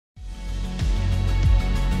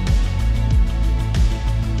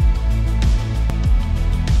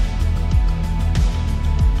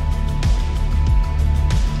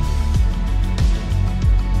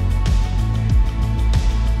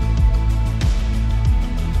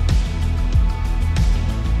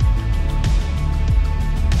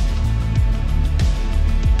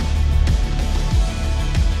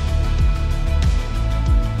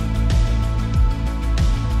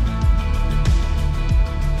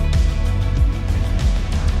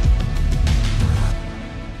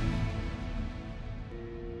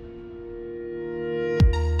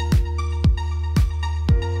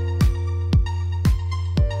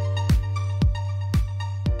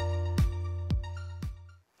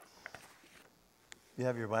you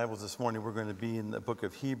have your Bibles this morning, we're going to be in the book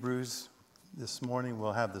of Hebrews. This morning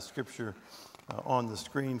we'll have the scripture on the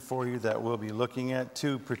screen for you that we'll be looking at.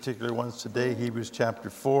 Two particular ones today, Hebrews chapter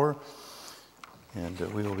 4. And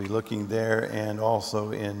we will be looking there, and also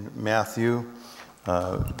in Matthew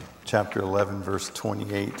chapter 11, verse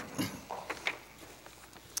 28.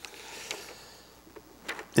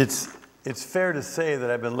 It's fair to say that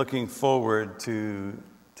I've been looking forward to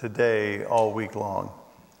today all week long.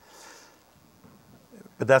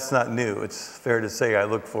 But that's not new. It's fair to say I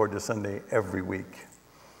look forward to Sunday every week.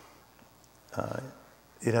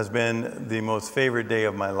 It has been the most favorite day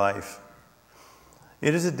of my life.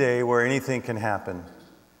 It is a day where anything can happen.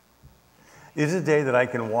 It is a day that I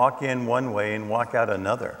can walk in one way and walk out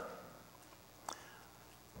another.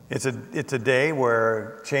 It's a day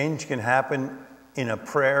where change can happen in a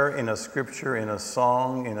prayer, in a scripture, in a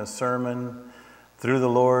song, in a sermon, through the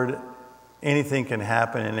Lord. Anything can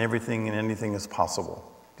happen, and everything and anything is possible.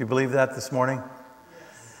 Do you believe that this morning?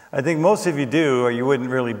 Yes. I think most of you do, or you wouldn't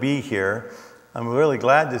really be here. I'm really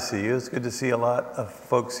glad to see you. It's good to see a lot of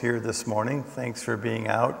folks here this morning. Thanks for being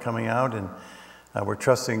out, coming out, and we're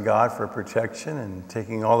trusting God for protection and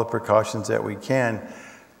taking all the precautions that we can.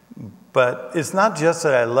 But it's not just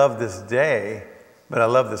that I love this day, but I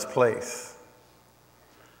love this place.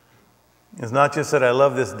 It's not just that I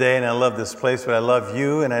love this day and I love this place, but I love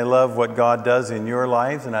you and I love what God does in your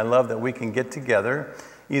lives, and I love that we can get together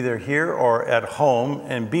either here or at home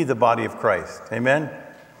and be the body of Christ. Amen?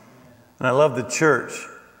 And I love the church.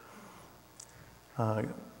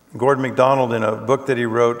 Gordon MacDonald, in a book that he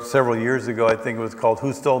wrote several years ago, I think it was called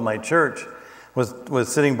Who Stole My Church, was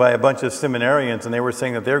sitting by a bunch of seminarians, and they were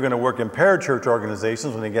saying that they're going to work in parachurch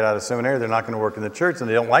organizations when they get out of seminary. They're not going to work in the church, and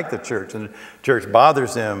they don't like the church, and the church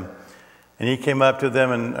bothers them. And he came up to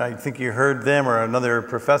them, and I think you heard them or another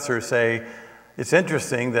professor say, "It's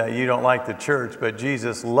interesting that you don't like the church, but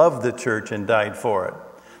Jesus loved the church and died for it."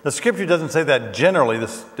 The scripture doesn't say that generally. The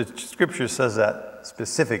scripture says that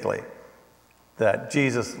specifically, that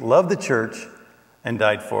Jesus loved the church and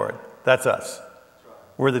died for it. That's us.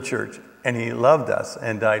 We're the church. And he loved us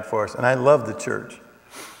and died for us. And I love the church.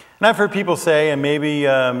 And I've heard people say, and maybe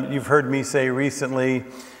you've heard me say recently,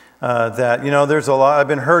 that, there's a lot, I've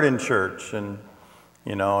been hurt in church, and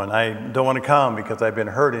I don't want to come because I've been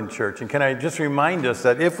hurt in church. And can I just remind us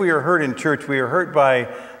that if we are hurt in church, we are hurt by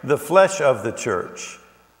the flesh of the church,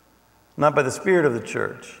 not by the spirit of the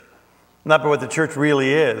church, not by what the church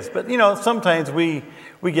really is. But, sometimes we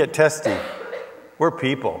get testy. We're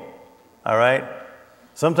people, all right?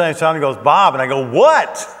 Sometimes Tommy goes, "Bob," and I go,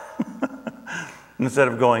 "What?" Instead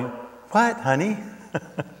of going, "What, honey?"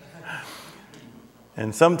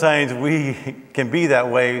 And sometimes we can be that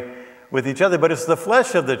way with each other, but it's the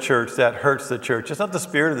flesh of the church that hurts the church. It's not the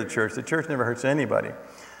spirit of the church. The church never hurts anybody.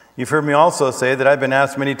 You've heard me also say that I've been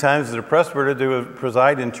asked many times as a presbyter to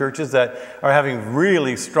preside in churches that are having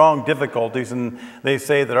really strong difficulties, and they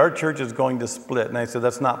say that our church is going to split. And I said,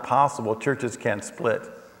 that's not possible. Churches can't split.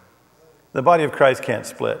 The body of Christ can't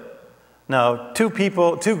split. Now, two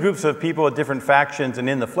groups of people with different factions and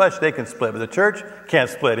in the flesh, they can split, but the church can't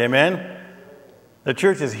split. Amen? The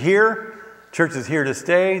church is here. Church is here to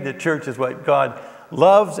stay. The church is what God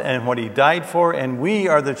loves and what he died for, and we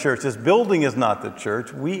are the church. This building is not the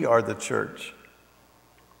church. We are the church.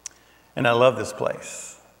 And I love this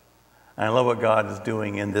place. And I love what God is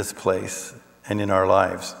doing in this place and in our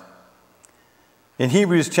lives. In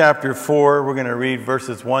Hebrews chapter 4, we're going to read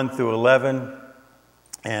verses 1 through 11.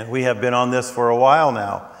 And we have been on this for a while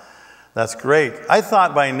now. That's great. I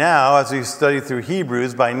thought by now, as we study through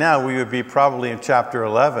Hebrews, by now we would be probably in chapter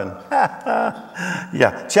 11.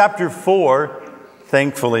 Yeah, chapter 4,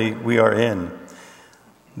 thankfully we are in.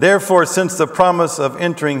 Therefore, since the promise of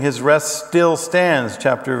entering his rest still stands,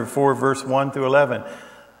 chapter 4, verse 1 through 11.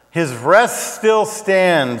 His rest still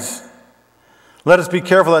stands. Let us be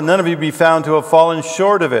careful that none of you be found to have fallen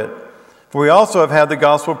short of it. For we also have had the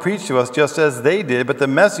gospel preached to us just as they did, but the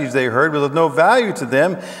message they heard was of no value to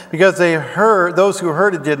them because those who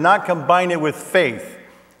heard it did not combine it with faith.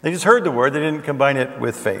 They just heard the word, they didn't combine it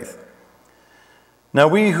with faith. Now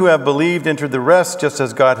we who have believed entered the rest, just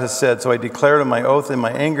as God has said. So I declared on my oath in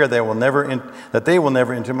my anger that they will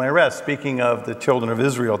never enter my rest. Speaking of the children of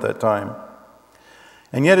Israel at that time.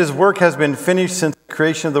 And yet his work has been finished since the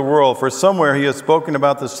creation of the world. For somewhere he has spoken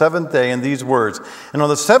about the seventh day in these words. And on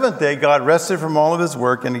the seventh day God rested from all of his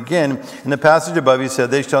work. And again, in the passage above he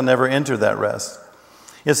said, they shall never enter that rest.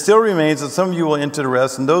 It still remains that some of you will enter the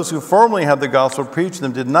rest, and those who formerly had the gospel preached to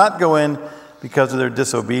them did not go in because of their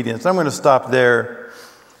disobedience. I'm going to stop there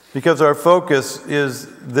because our focus is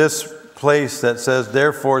this place that says,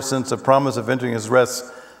 therefore, since the promise of entering his rest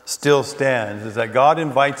still stands, is that God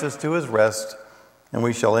invites us to his rest, and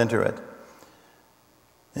we shall enter it.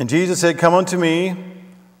 And Jesus said, "Come unto me,"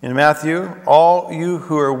 in Matthew, "all you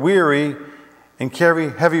who are weary and carry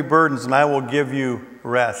heavy burdens, and I will give you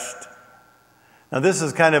rest." Now, this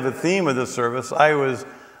is kind of a theme of the service. I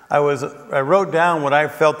wrote down what I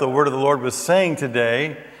felt the word of the Lord was saying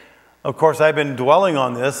today. Of course, I've been dwelling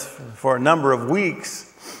on this for a number of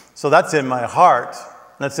weeks, so that's in my heart,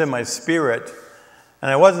 that's in my spirit. And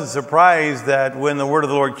I wasn't surprised that when the word of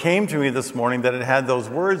the Lord came to me this morning that it had those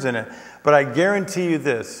words in it. But I guarantee you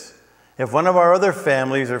this, if one of our other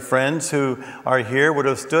families or friends who are here would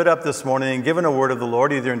have stood up this morning and given a word of the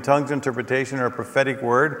Lord, either in tongues interpretation or a prophetic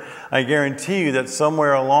word, I guarantee you that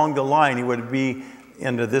somewhere along the line he would be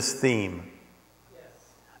into this theme.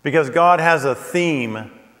 Because God has a theme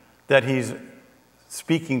that he's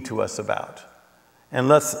speaking to us about. And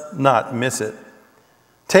let's not miss it.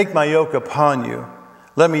 "Take my yoke upon you.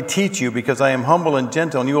 Let me teach you, because I am humble and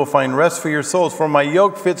gentle, and you will find rest for your souls. For my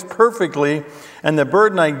yoke fits perfectly, and the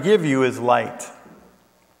burden I give you is light."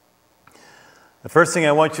 The first thing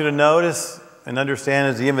I want you to notice and understand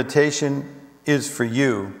is the invitation is for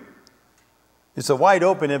you. It's a wide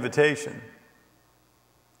open invitation.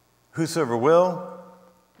 Whosoever will,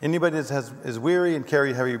 anybody that is weary and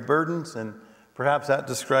carry heavy burdens, and perhaps that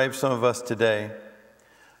describes some of us today.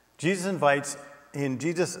 Jesus invites, and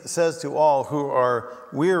Jesus says to all who are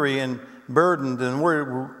weary and burdened, and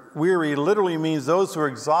weary literally means those who are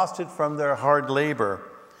exhausted from their hard labor.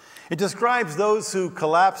 It describes those who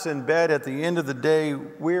collapse in bed at the end of the day,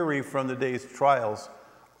 weary from the day's trials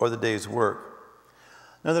or the day's work.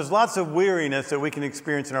 Now, there's lots of weariness that we can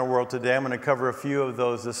experience in our world today. I'm going to cover a few of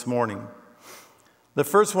those this morning. The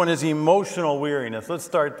first one is emotional weariness. Let's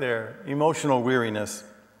start there. Emotional weariness.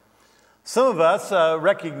 Some of us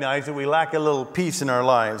recognize that we lack a little peace in our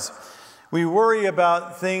lives. We worry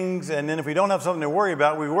about things, and then if we don't have something to worry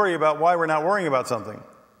about, we worry about why we're not worrying about something.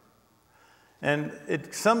 And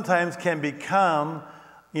it sometimes can become,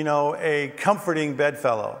 a comforting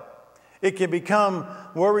bedfellow. It can become,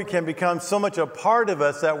 worry can become so much a part of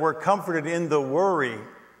us that we're comforted in the worry.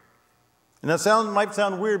 And that might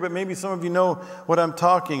sound weird, but maybe some of you know what I'm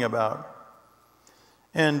talking about.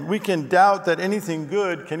 And we can doubt that anything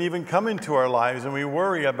good can even come into our lives, and we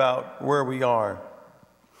worry about where we are.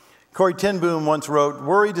 Corrie ten Boom once wrote,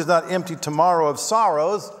 "Worry does not empty tomorrow of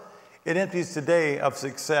sorrows. It empties today of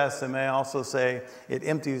success." And may I also say, it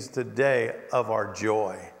empties today of our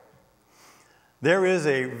joy. There is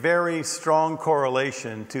a very strong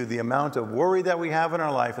correlation to the amount of worry that we have in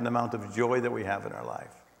our life and the amount of joy that we have in our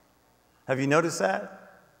life. Have you noticed that?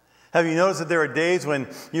 Have you noticed that there are days when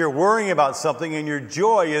you're worrying about something and your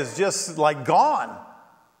joy is just like gone?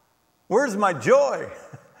 Where's my joy?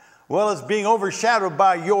 Well, it's being overshadowed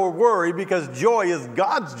by your worry, because joy is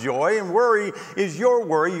God's joy and worry is your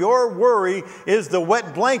worry. Your worry is the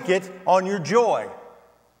wet blanket on your joy.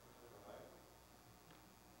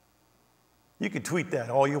 You can tweet that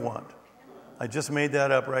all you want. I just made that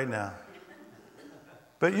up right now.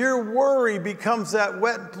 But your worry becomes that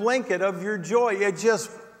wet blanket of your joy. It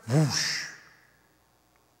just whoosh.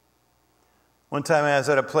 One time I was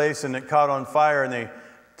at a place and it caught on fire, and they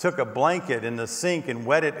took a blanket in the sink and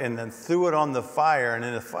wet it and then threw it on the fire, and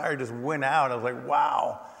then the fire just went out. I was like,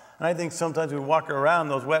 wow. And I think sometimes we walk around,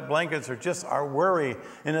 those wet blankets are just our worry.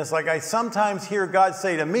 And it's like I sometimes hear God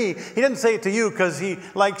say to me, he doesn't say it to you because he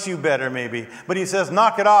likes you better maybe, but he says,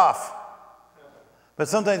 knock it off. But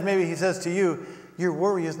sometimes maybe he says to you, your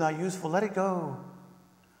worry is not useful, let it go.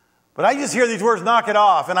 But I just hear these words, knock it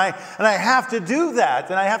off, and I have to do that,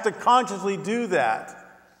 and I have to consciously do that.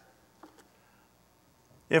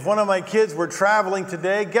 If one of my kids were traveling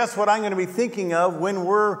today, guess what I'm going to be thinking of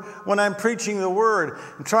when I'm preaching the word?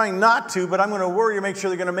 I'm trying not to, but I'm going to worry to make sure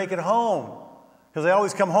they're going to make it home. Because they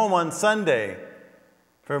always come home on Sunday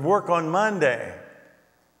for work on Monday.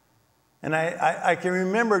 And I can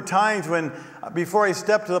remember times when, before I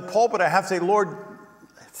step to the pulpit, I have to say, Lord,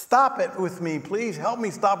 stop it with me. Please help me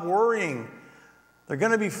stop worrying. They're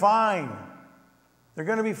going to be fine. They're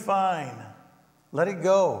going to be fine. Let it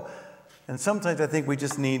go. And sometimes I think we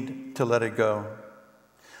just need to let it go.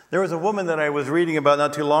 There was a woman that I was reading about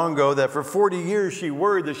not too long ago that for 40 years she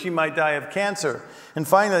worried that she might die of cancer. And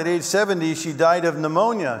finally at age 70 she died of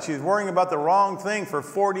pneumonia. She was worrying about the wrong thing for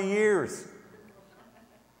 40 years.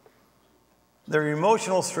 They're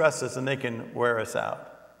emotional stresses and they can wear us out.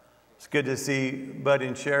 It's good to see Bud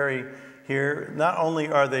and Sherry here. Not only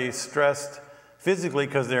are they stressed physically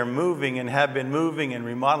because they're moving and have been moving and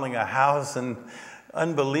remodeling a house and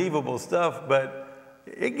unbelievable stuff, but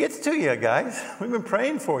it gets to you, guys. We've been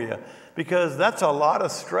praying for you because that's a lot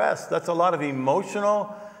of stress. That's a lot of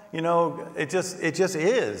emotional it just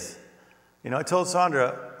is. I told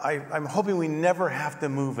Sandra, I'm hoping we never have to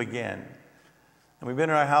move again. And we've been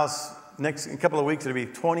in our house in a couple of weeks, it'll be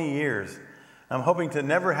 20 years. I'm hoping to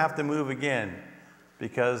never have to move again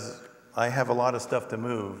because I have a lot of stuff to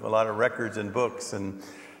move, a lot of records and books and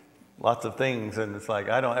lots of things. And it's like,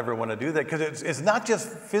 I don't ever want to do that because it's not just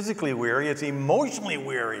physically weary, it's emotionally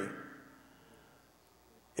weary.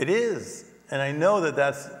 It is. And I know that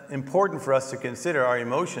that's important for us to consider. Our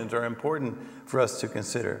emotions are important for us to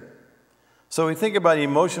consider. So we think about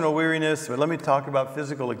emotional weariness, but let me talk about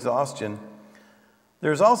physical exhaustion.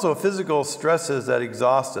 There's also physical stresses that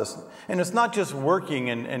exhaust us. And it's not just working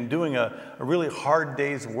and doing a really hard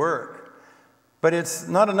day's work, but it's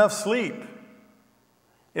not enough sleep.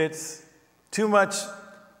 It's too much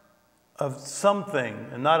of something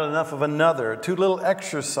and not enough of another, too little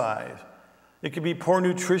exercise. It could be poor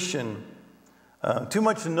nutrition, too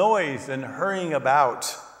much noise and hurrying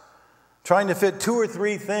about, trying to fit 2 or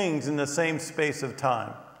 3 things in the same space of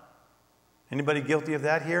time. Anybody guilty of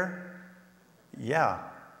that here? Yeah.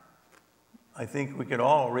 I think we could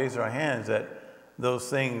all raise our hands at those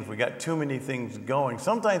things. We got too many things going.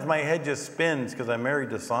 Sometimes my head just spins because I'm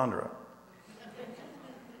married to Sandra.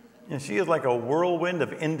 And she is like a whirlwind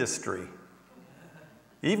of industry.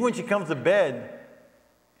 Even when she comes to bed,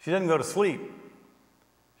 she doesn't go to sleep.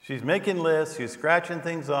 She's making lists, she's scratching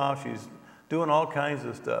things off, she's doing all kinds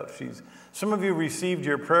of stuff. Some of you received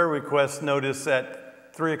your prayer request notice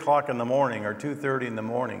at 3 o'clock in the morning or 2:30 in the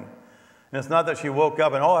morning. And it's not that she woke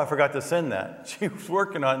up and, I forgot to send that. She was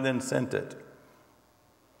working on it and then sent it.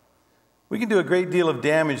 We can do a great deal of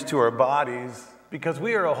damage to our bodies because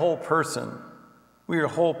we are a whole person. We are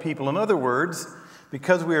whole people. In other words,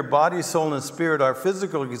 because we are body, soul, and spirit, our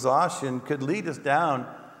physical exhaustion could lead us down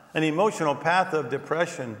an emotional path of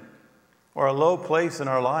depression or a low place in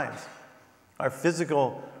our lives. Our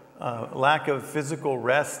physical lack of physical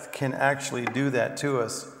rest can actually do that to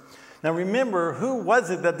us. Now remember, who was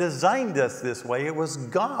it that designed us this way? It was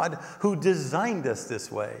God who designed us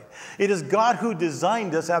this way. It is God who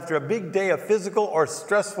designed us after a big day of physical or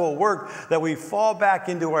stressful work that we fall back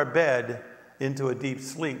into our bed into a deep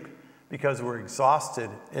sleep because we're exhausted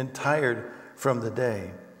and tired from the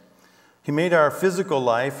day. He made our physical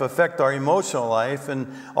life affect our emotional life, and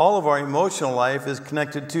all of our emotional life is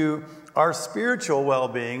connected to our spiritual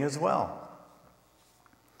well-being as well.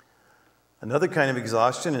 Another kind of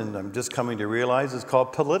exhaustion, and I'm just coming to realize, is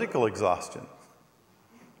called political exhaustion.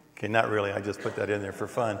 Okay, not really, I just put that in there for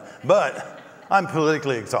fun. But I'm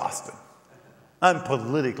politically exhausted. I'm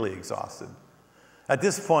politically exhausted. At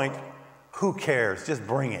this point, who cares? Just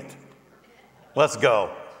bring it. Let's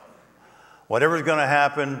go. Whatever's going to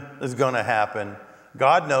happen is going to happen.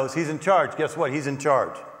 God knows He's in charge. Guess what? He's in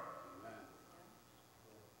charge.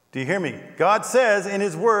 Do you hear me? God says in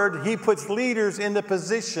His Word, He puts leaders into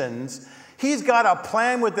positions. He's got a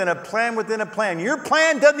plan within a plan within a plan. Your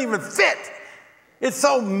plan doesn't even fit. It's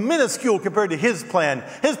so minuscule compared to His plan.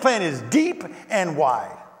 His plan is deep and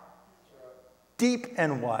wide. Deep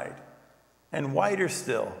and wide. And wider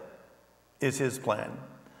still is His plan.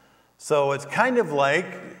 So it's kind of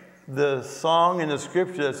like the song in the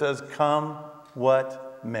scripture that says, come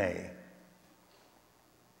what may.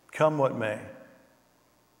 Come what may.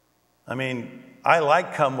 I mean, I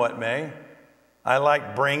like come what may. I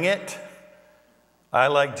like bring it. I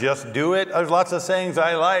like just do it. There's lots of sayings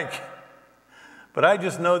I like. But I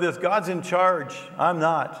just know this, God's in charge. I'm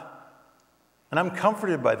not. And I'm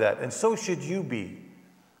comforted by that. And so should you be.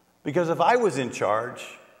 Because if I was in charge,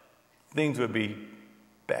 things would be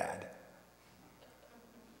bad.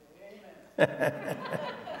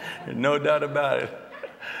 No doubt about it.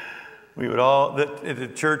 We would all,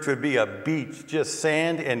 the church would be a beach, just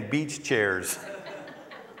sand and beach chairs.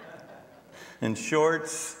 And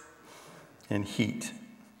shorts and heat.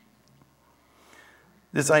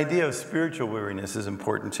 This idea of spiritual weariness is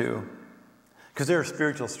important too, because there are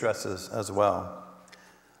spiritual stresses as well.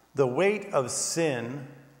 The weight of sin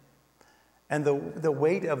and the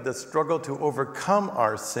weight of the struggle to overcome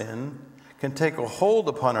our sin can take a hold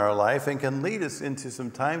upon our life and can lead us into some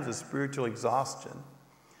times of spiritual exhaustion.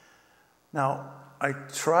 Now,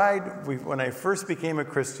 when I first became a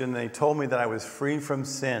Christian, they told me that I was free from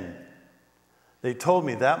sin. They told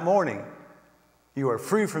me that morning, you are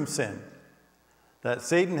free from sin. That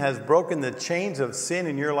Satan has broken the chains of sin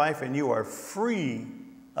in your life and you are free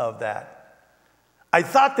of that. I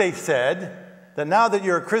thought they said that now that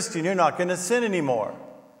you're a Christian, you're not going to sin anymore.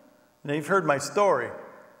 Now, you've heard my story.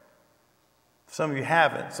 Some of you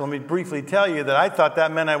haven't. So let me briefly tell you that I thought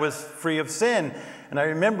that meant I was free of sin. And I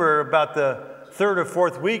remember about the 3rd or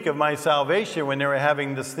 4th week of my salvation when they were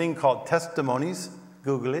having this thing called testimonies.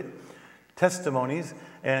 Google it, testimonies.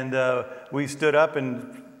 And we stood up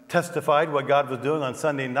and testified what God was doing on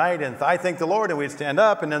Sunday night. And I thank the Lord, and we'd stand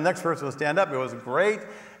up, and then the next person would stand up. It was great,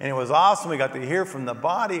 and it was awesome. We got to hear from the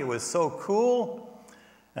body. It was so cool.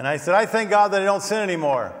 And I said, I thank God that I don't sin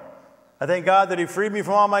anymore. I thank God that He freed me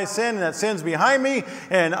from all my sin, and that sin's behind me,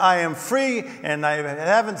 and I am free, and I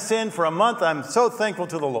haven't sinned for a month. I'm so thankful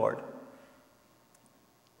to the Lord.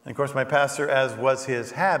 And of course, my pastor, as was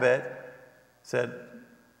his habit, said,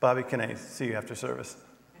 Bobby, can I see you after service?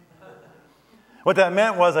 What that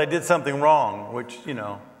meant was I did something wrong, which,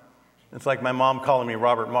 it's like my mom calling me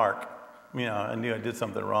Robert Mark. I knew I did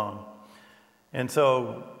something wrong. And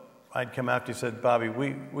so I'd come after you and said, Bobby,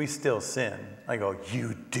 we still sin. I go,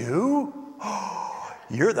 you do? Oh,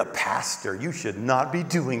 you're the pastor. You should not be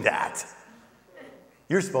doing that.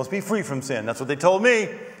 You're supposed to be free from sin. That's what they told me.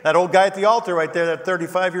 That old guy at the altar right there, that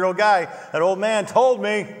 35-year-old guy, that old man told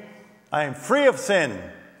me, I am free of sin.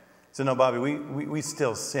 I said, no, Bobby, we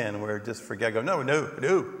still sin. We're just forget. I go,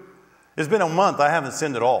 no. It's been a month. I haven't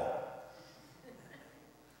sinned at all.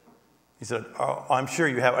 He said, oh, I'm sure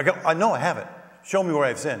you have. I go, no, I haven't. Show me where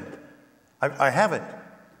I've sinned. I haven't.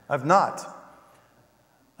 I've not.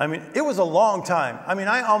 It was a long time.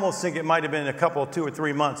 I almost think it might have been a couple, 2 or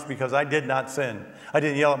 3 months because I did not sin. I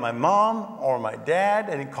didn't yell at my mom or my dad.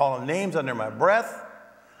 I didn't call them names under my breath.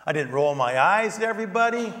 I didn't roll my eyes at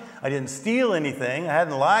everybody. I didn't steal anything. I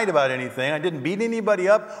hadn't lied about anything. I didn't beat anybody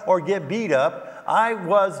up or get beat up. I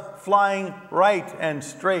was flying right and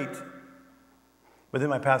straight. But then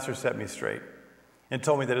my pastor set me straight and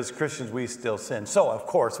told me that as Christians, we still sin. So, of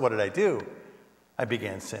course, what did I do? I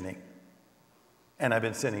began sinning. And I've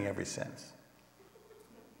been sinning ever since.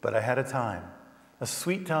 But I had a time, a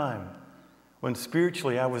sweet time, when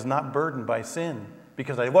spiritually I was not burdened by sin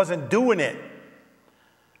because I wasn't doing it.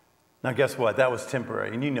 Now, guess what? That was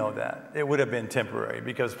temporary, and you know that. It would have been temporary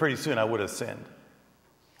because pretty soon I would have sinned.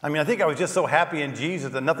 I think I was just so happy in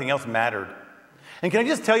Jesus that nothing else mattered. And can I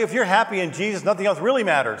just tell you, if you're happy in Jesus, nothing else really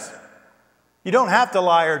matters. You don't have to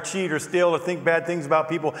lie or cheat or steal or think bad things about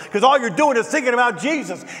people because all you're doing is thinking about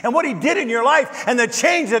Jesus and what He did in your life and the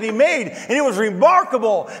change that He made. And it was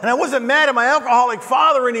remarkable. And I wasn't mad at my alcoholic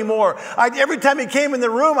father anymore. Every time he came in the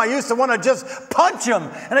room, I used to want to just punch him.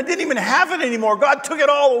 And I didn't even have it anymore. God took it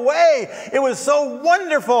all away. It was so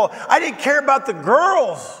wonderful. I didn't care about the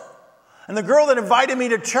girls. And the girl that invited me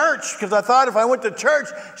to church, because I thought if I went to church,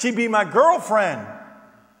 she'd be my girlfriend.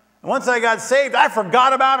 And once I got saved, I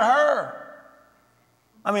forgot about her.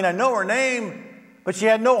 I know her name, but she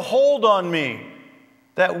had no hold on me.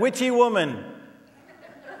 That witchy woman.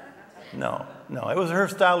 No, it was her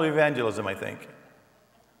style of evangelism, I think.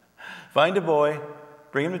 Find a boy,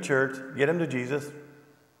 bring him to church, get him to Jesus,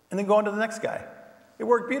 and then go on to the next guy. It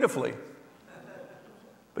worked beautifully.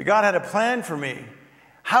 But God had a plan for me.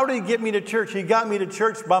 How did He get me to church? He got me to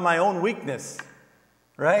church by my own weakness,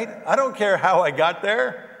 right? I don't care how I got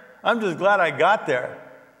there. I'm just glad I got there.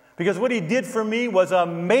 Because what He did for me was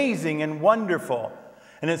amazing and wonderful.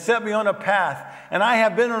 And it set me on a path. And I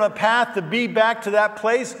have been on a path to be back to that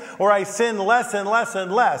place where I sin less and less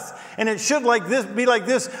and less. And it should be like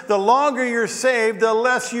this. The longer you're saved, the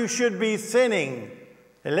less you should be sinning.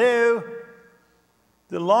 Hello?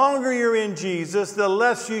 The longer you're in Jesus, the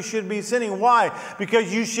less you should be sinning. Why?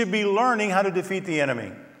 Because you should be learning how to defeat the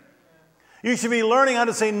enemy. You should be learning how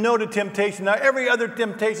to say no to temptation. Now, every other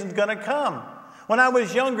temptation is going to come. When I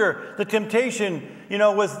was younger, the temptation,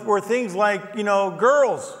 were things like,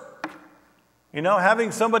 girls.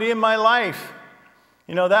 Having somebody in my life.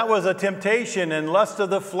 That was a temptation. And lust of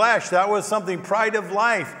the flesh, that was something. Pride of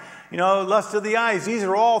life. Lust of the eyes. These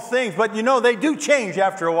are all things. But, they do change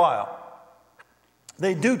after a while.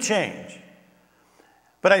 They do change.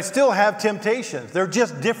 But I still have temptations. They're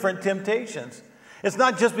just different temptations. It's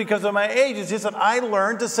not just because of my age. It's just that I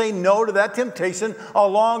learned to say no to that temptation a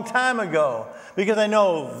long time ago. Because I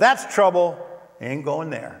know that's trouble. Ain't going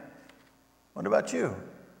there. What about you?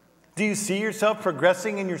 Do you see yourself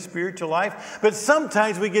progressing in your spiritual life? But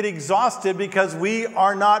sometimes we get exhausted because we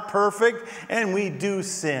are not perfect and we do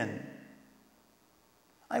sin.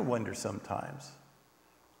 I wonder sometimes,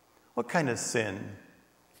 what kind of sin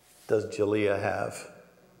does Jalea have?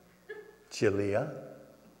 Jalea?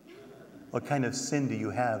 What kind of sin do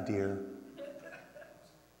you have, dear?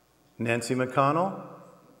 Nancy McConnell?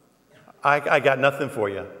 I got nothing for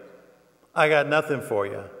you. I got nothing for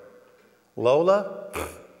you. Lola?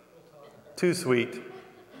 Too sweet.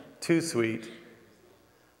 Too sweet.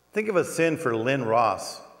 Think of a sin for Lynn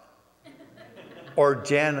Ross. Or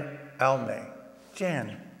Jan Alme.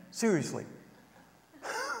 Jan, seriously.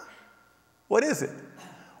 What is it?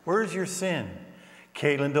 Where's your sin?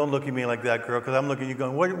 Caitlin, don't look at me like that, girl, because I'm looking at you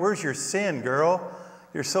going, where's your sin, girl?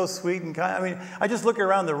 You're so sweet and kind. I mean, I just look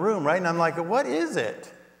around the room, right? And I'm like, what is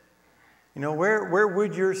it? You know, where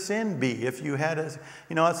would your sin be if you had a,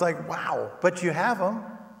 you know, it's like, wow, but you have them.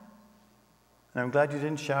 And I'm glad you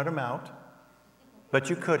didn't shout them out, but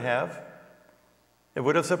you could have. It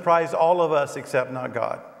would have surprised all of us except not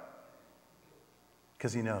God,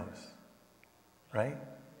 because he knows, right?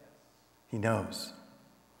 He knows.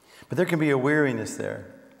 But there can be a weariness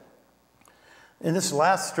there. And this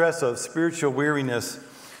last stress of spiritual weariness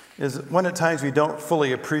is one at times we don't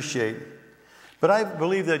fully appreciate. But I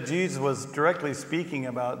believe that Jesus was directly speaking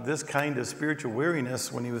about this kind of spiritual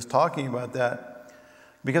weariness when he was talking about that.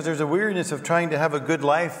 Because there's a weariness of trying to have a good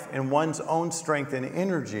life in one's own strength and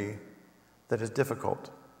energy that is difficult.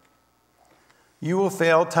 You will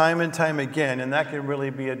fail time and time again, and that can really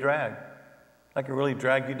be a drag. That can really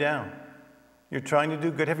drag you down. You're trying to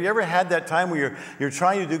do good. Have you ever had that time where you're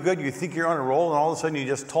trying to do good, you think you're on a roll, and all of a sudden you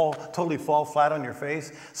just totally fall flat on your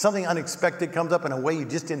face? Something unexpected comes up in a way you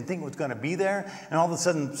just didn't think was going to be there, and all of a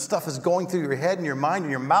sudden stuff is going through your head and your mind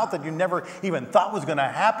and your mouth that you never even thought was going to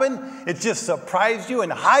happen. It just surprised you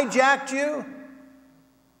and hijacked you.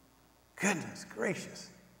 Goodness gracious.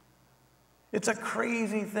 It's a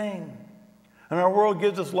crazy thing. And our world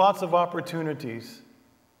gives us lots of opportunities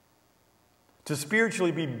to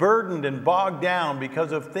spiritually be burdened and bogged down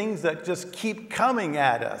because of things that just keep coming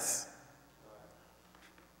at us.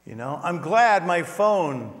 You know, I'm glad my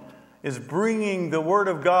phone is bringing the Word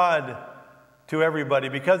of God to everybody,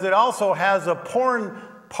 because it also has a porn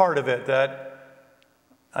part of it that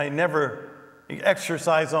I never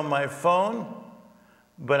exercise on my phone,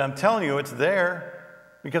 but I'm telling you it's there,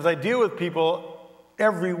 because I deal with people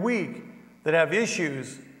every week that have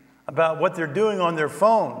issues about what they're doing on their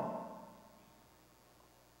phone.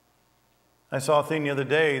 I saw a thing the other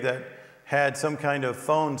day that had some kind of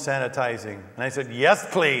phone sanitizing. And I said, yes,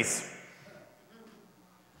 please.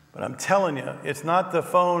 But I'm telling you, it's not the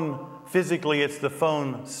phone physically, it's the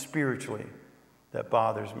phone spiritually that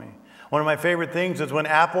bothers me. One of my favorite things is when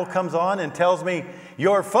Apple comes on and tells me,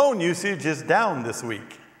 your phone usage is down this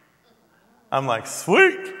week. I'm like,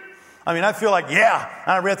 sweet. I mean, I feel like, yeah,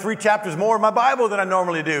 I read 3 chapters more of my Bible than I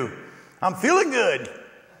normally do. I'm feeling good.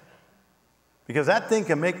 Because that thing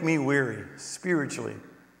can make me weary spiritually.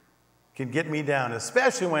 Can get me down,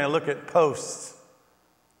 especially when I look at posts.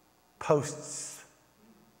 Posts.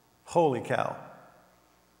 Holy cow.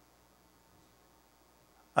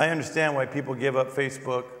 I understand why people give up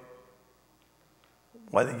Facebook,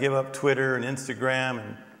 why they give up Twitter and Instagram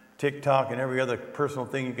and TikTok and every other personal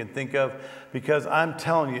thing you can think of, because I'm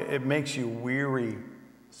telling you, it makes you weary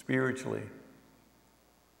spiritually.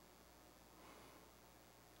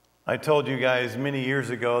 I told you guys many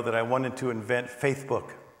years ago that I wanted to invent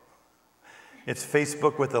Faithbook. It's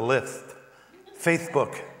Facebook with a lift.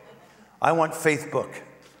 Faithbook. I want Faithbook.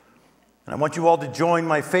 And I want you all to join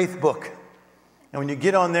my Faithbook. And when you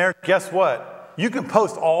get on there, guess what? You can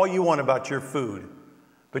post all you want about your food.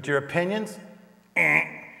 But your opinions,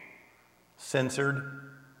 censored.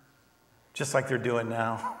 Just like they're doing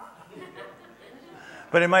now.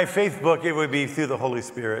 But in my Faithbook, it would be through the Holy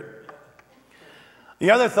Spirit. The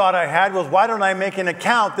other thought I had was, why don't I make an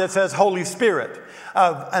account that says Holy Spirit?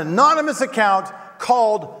 An anonymous account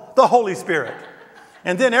called the Holy Spirit.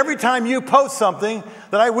 And then every time you post something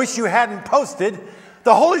that I wish you hadn't posted,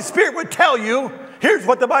 the Holy Spirit would tell you, here's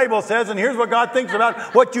what the Bible says and here's what God thinks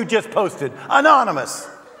about what you just posted. Anonymous.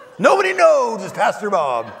 Nobody knows it's Pastor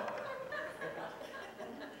Bob.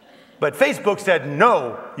 But Facebook said,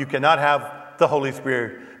 no, you cannot have the Holy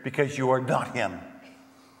Spirit because you are not Him.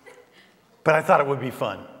 But I thought it would be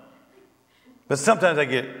fun. But sometimes I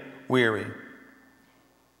get weary.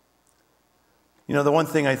 You know, the one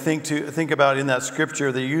thing I think about in that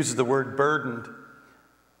scripture, they uses the word burdened.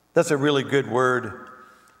 That's a really good word,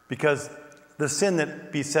 because the sin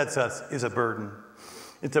that besets us is a burden.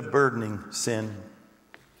 It's a burdening sin.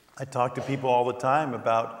 I talk to people all the time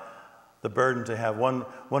about the burden to have. One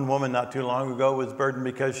woman not too long ago was burdened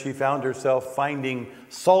because she found herself finding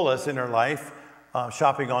solace in her life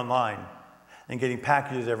shopping online and getting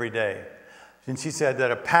packages every day. And she said that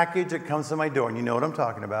a package that comes to my door, and you know what I'm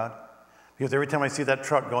talking about, because every time I see that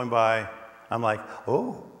truck going by, I'm like,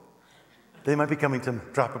 oh, they might be coming to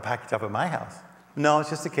drop a package off at my house. No, it's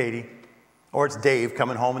just a Katie. Or it's Dave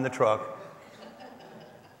coming home in the truck.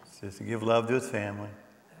 It's just to give love to his family.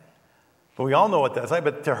 But we all know what that's like.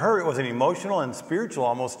 But to her, it was an emotional and spiritual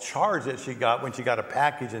almost charge that she got when she got a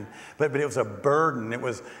package. But it was a burden. It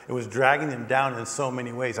was dragging them down in so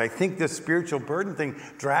many ways. I think this spiritual burden thing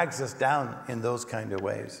drags us down in those kind of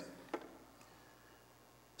ways.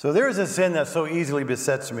 So there is a sin that so easily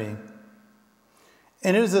besets me.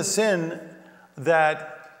 And it is a sin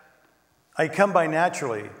that I come by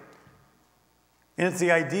naturally. And it's the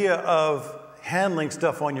idea of handling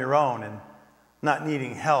stuff on your own and not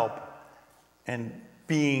needing help and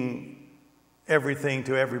being everything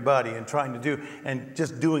to everybody and trying to do and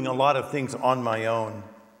just doing a lot of things on my own.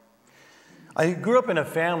 I grew up in a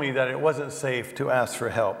family that it wasn't safe to ask for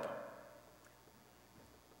help.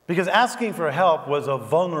 Because asking for help was a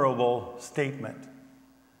vulnerable statement.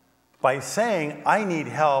 By saying, I need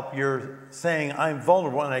help, you're saying, I'm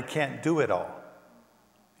vulnerable and I can't do it all.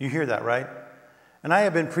 You hear that, right? And I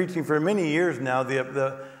have been preaching for many years now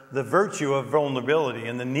the virtue of vulnerability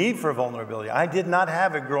and the need for vulnerability. I did not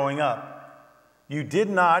have it growing up. You did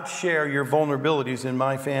not share your vulnerabilities in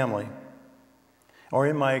my family or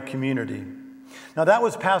in my community. Now, that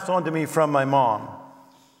was passed on to me from my mom.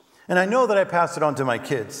 And I know that I passed it on to my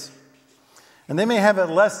kids. And they may have it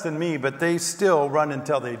less than me, but they still run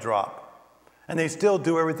until they drop. And they still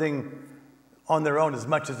do everything on their own as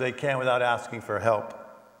much as they can without asking for help.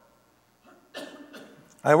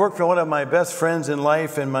 I worked for one of my best friends in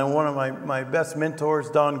life and one of my best mentors,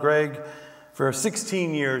 Don Gregg, for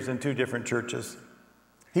 16 years in 2 different churches.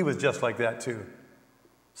 He was just like that too.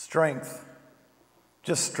 Strength.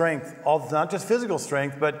 Just strength, not just physical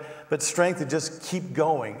strength, but strength to just keep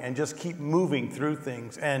going and just keep moving through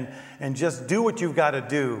things and just do what you've got to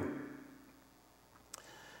do.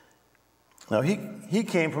 Now, he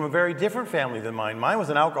came from a very different family than mine. Mine was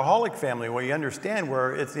an alcoholic family where you understand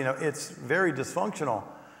where it's very dysfunctional.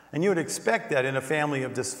 And you would expect that in a family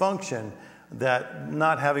of dysfunction, that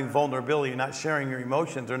not having vulnerability, not sharing your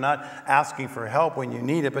emotions, or not asking for help when you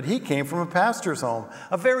need it. But he came from a pastor's home,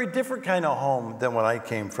 a very different kind of home than what I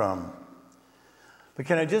came from. But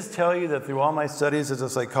can I just tell you that through all my studies as a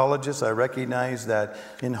psychologist, I recognize that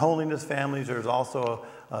in holiness families, there's also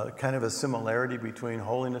a kind of a similarity between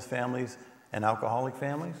holiness families and alcoholic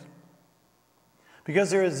families. Because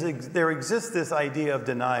there exists this idea of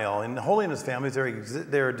denial. In holiness families,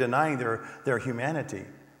 they're denying their humanity,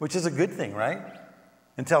 which is a good thing, right?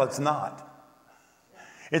 Until it's not.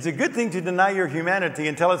 It's a good thing to deny your humanity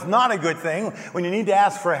until it's not a good thing when you need to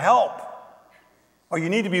ask for help or you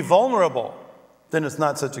need to be vulnerable. Then it's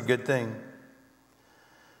not such a good thing.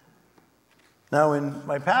 Now, in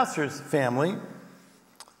my pastor's family,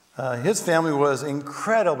 his family was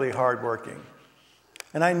incredibly hardworking.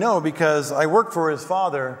 And I know because I worked for his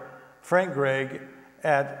father, Frank Gregg,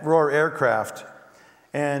 at Rohr Aircraft.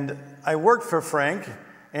 And I worked for Frank.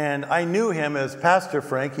 And I knew him as Pastor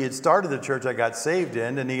Frank. He had started the church I got saved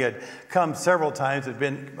in, and he had come several times, had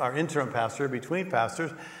been our interim pastor between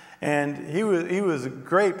pastors. And he was a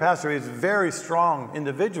great pastor. He was a very strong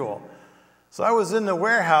individual. So I was in the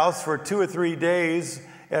warehouse for 2 or 3 days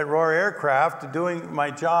at Rohr Aircraft doing my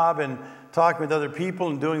job and talking with other people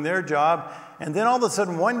and doing their job. And then all of a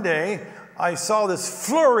sudden one day, I saw this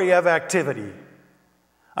flurry of activity.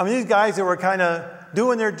 I mean, these guys that were kind of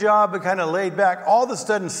doing their job but kind of laid back, all of a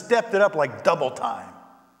sudden stepped it up like double time.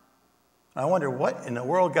 I wonder what in the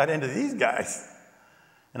world got into these guys.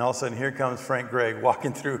 And all of a sudden, here comes Frank Gregg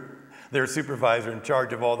walking through, their supervisor in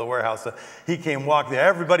charge of all the warehouse. So he came walking there.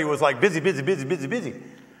 Everybody was like busy.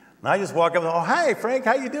 And I just walk up and, oh, hi, Frank,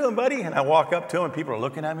 how you doing, buddy? And I walk up to him, and people are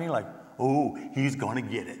looking at me like, oh, he's going to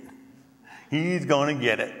get it. He's going to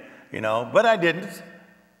get it, But I didn't.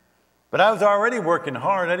 But I was already working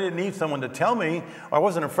hard. I didn't need someone to tell me. I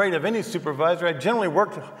wasn't afraid of any supervisor. I generally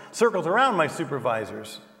worked circles around my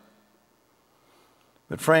supervisors.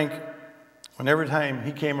 But Frank, every time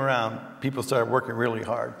he came around, people started working really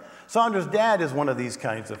hard. Sandra's dad is one of these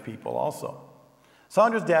kinds of people also.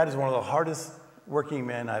 Sandra's dad is one of the hardest working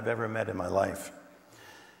men I've ever met in my life.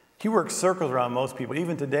 He works circles around most people,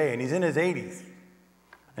 even today, and he's in his 80s.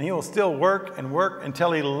 And he will still work and work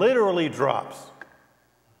until he literally drops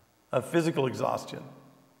of physical exhaustion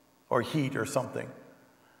or heat or something.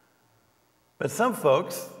 But some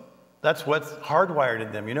folks, that's what's hardwired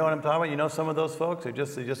in them. You know what I'm talking about? Some of those folks who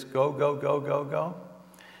they just go.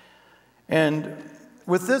 And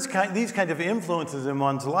with these kind of influences in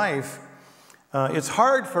one's life, it's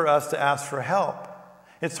hard for us to ask for help.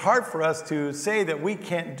 It's hard for us to say that we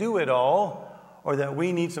can't do it all or that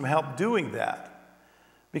we need some help doing that.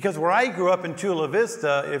 Because where I grew up in Chula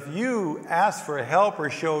Vista, if you asked for help or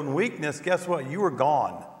showed weakness, guess what? You were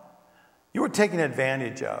gone. You were taken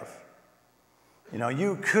advantage of.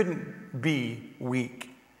 You couldn't be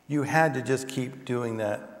weak. You had to just keep doing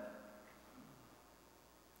that.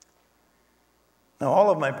 Now, all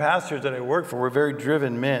of my pastors that I worked for were very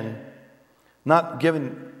driven men, not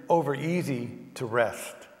given over easy to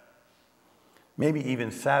rest, maybe even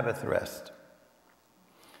Sabbath rest.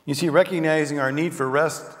 You see, recognizing our need for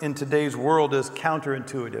rest in today's world is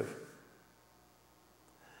counterintuitive.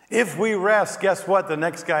 If we rest, guess what? The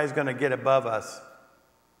next guy is going to get above us.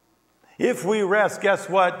 If we rest, guess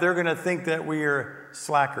what? They're going to think that we are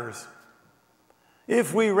slackers.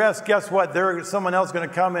 If we rest, guess what? Someone else is going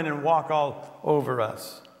to come in and walk all over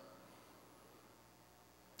us.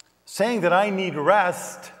 Saying that I need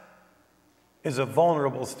rest is a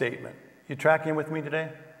vulnerable statement. You tracking with me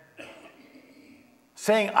today?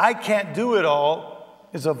 Saying I can't do it all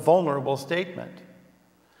is a vulnerable statement.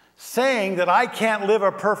 Saying that I can't live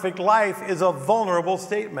a perfect life is a vulnerable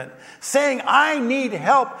statement. Saying I need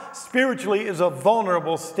help spiritually is a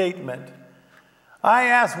vulnerable statement. I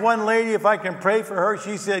asked one lady if I can pray for her.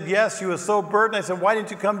 She said yes. She was so burdened. I said, why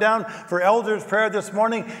didn't you come down for elders' prayer this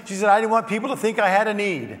morning? She said, I didn't want people to think I had a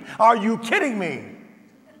need. Are you kidding me?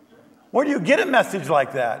 Where do you get a message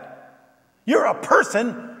like that? You're a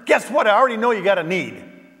person. Guess what? I already know you got a need.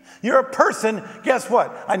 You're a person. Guess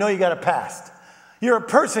what? I know you got a past. You're a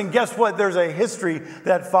person. Guess what? There's a history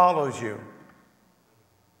that follows you.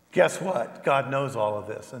 Guess what? God knows all of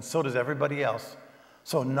this, and so does everybody else.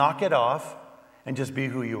 So knock it off and just be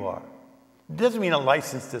who you are. It doesn't mean a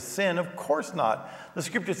license to sin. Of course not. The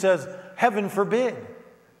scripture says, heaven forbid.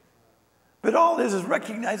 But all it is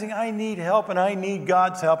recognizing I need help and I need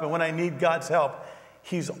God's help. And when I need God's help,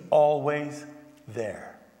 He's always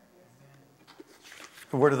there.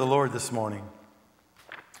 The word of the Lord this morning.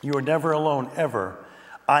 You are never alone, ever.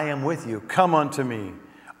 I am with you. Come unto me.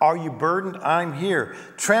 Are you burdened? I'm here.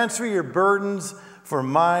 Transfer your burdens for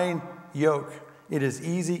my yoke. It is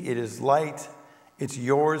easy. It is light. It's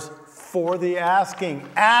yours for the asking.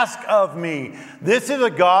 Ask of me. This is a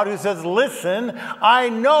God who says, listen, I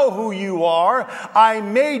know who you are. I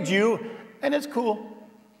made you, and it's cool.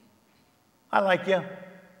 I like you.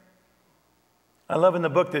 I love in the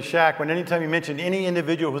book, The Shack, when anytime you mention any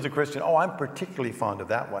individual who's a Christian, oh, I'm particularly fond of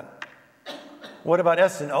that one. What about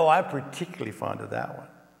Eston? Oh, I'm particularly fond of that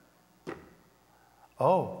one.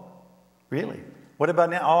 Oh, really? What about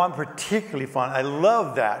now? Oh, I'm particularly fond. I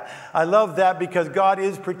love that. I love that because God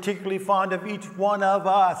is particularly fond of each one of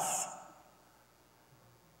us.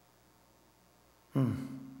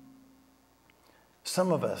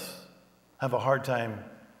 Some of us have a hard time,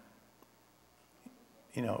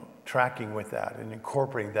 tracking with that and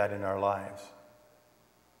incorporating that in our lives.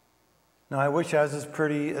 Now, I wish I was as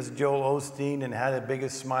pretty as Joel Osteen and had the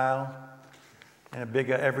biggest smile and a big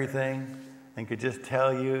everything and could just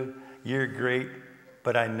tell you, you're great,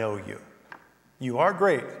 but I know you. You are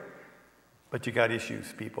great, but you got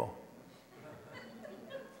issues, people.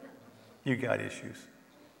 You got issues.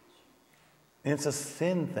 And it's a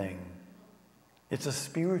sin thing. It's a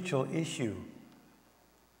spiritual issue.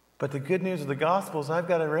 But the good news of the gospel is I've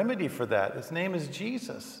got a remedy for that. His name is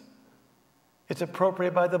Jesus. It's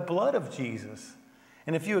appropriated by the blood of Jesus.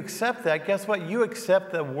 And if you accept that, guess what? You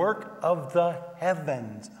accept the work of the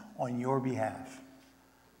heavens on your behalf.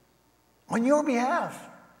 On your behalf.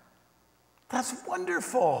 That's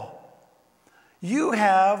wonderful. You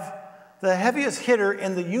have the heaviest hitter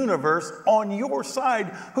in the universe on your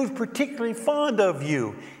side who's particularly fond of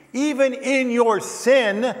you. Even in your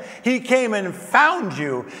sin, He came and found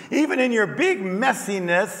you. Even in your big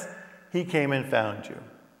messiness, He came and found you.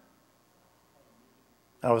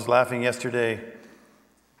 I was laughing yesterday,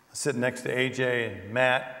 sitting next to AJ and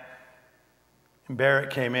Matt, and Barrett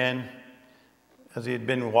came in as he had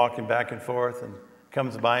been walking back and forth and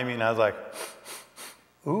comes by me, and I was like,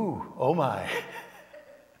 ooh, oh my.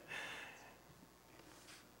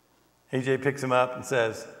 AJ picks him up and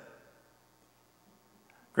says,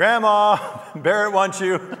 Grandma, Barrett wants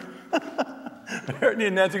you. Barrett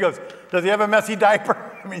and Nancy goes, does he have a messy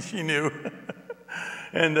diaper? I mean, she knew.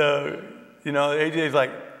 And, AJ's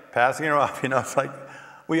like passing her off. It's like,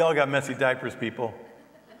 we all got messy diapers, people.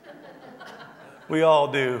 We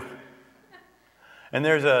all do. And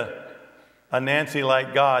there's a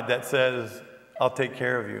Nancy-like God that says, I'll take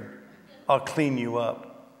care of you. I'll clean you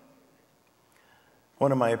up.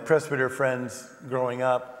 One of my presbyter friends growing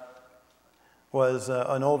up was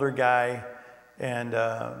an older guy, and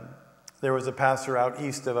there was a pastor out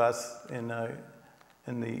east of us in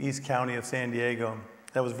the East County of San Diego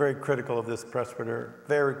that was very critical of this presbyter,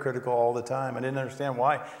 very critical all the time. I didn't understand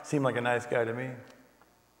why. Seemed like a nice guy to me.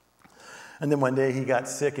 And then one day he got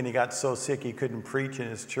sick, and he got so sick he couldn't preach in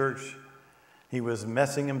his church. He was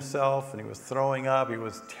messing himself, and he was throwing up. He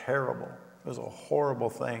was terrible. It was a horrible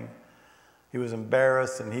thing. He was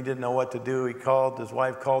embarrassed, and he didn't know what to do. His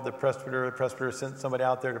wife called the presbyter. The presbyter sent somebody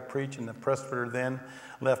out there to preach, and the presbyter then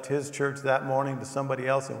left his church that morning to somebody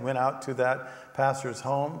else and went out to that pastor's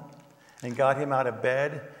home and got him out of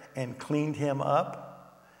bed and cleaned him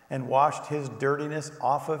up and washed his dirtiness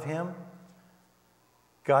off of him,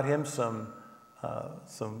 got him some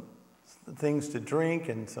things to drink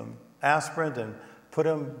and some aspirin and put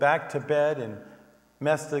him back to bed and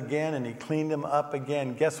messed again, and he cleaned him up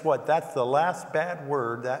again. Guess what? That's the last bad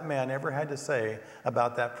word that man ever had to say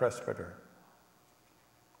about that presbyter.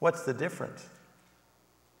 What's the difference?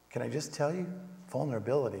 Can I just tell you?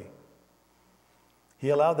 Vulnerability. He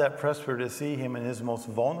allowed that presbyter to see him in his most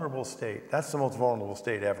vulnerable state. That's the most vulnerable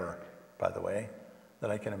state ever, by the way, that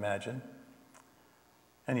I can imagine.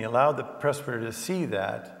 And he allowed the presbyter to see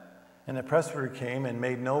that. And the presbyter came and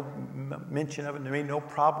made no mention of it, and made no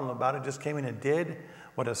problem about it, just came in and did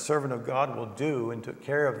what a servant of God will do and took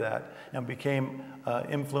care of that and became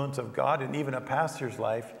influence of God in even a pastor's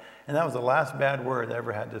life. And that was the last bad word I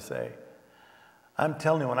ever had to say. I'm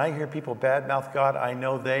telling you, when I hear people badmouth God, I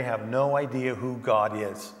know they have no idea who God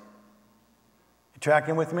is. You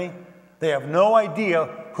tracking with me? They have no idea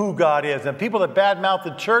who God is. And people that badmouth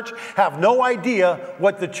the church have no idea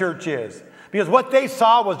what the church is. Because what they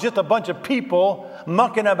saw was just a bunch of people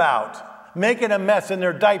mucking about, making a mess in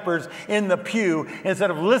their diapers in the pew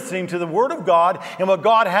instead of listening to the Word of God and what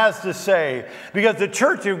God has to say. Because the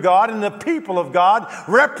church of God and the people of God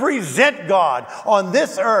represent God on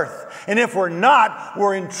this earth. And if we're not,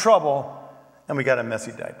 we're in trouble and we got a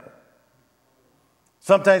messy diaper.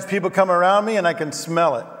 Sometimes people come around me and I can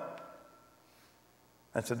smell it.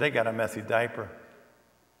 I said, they got a messy diaper.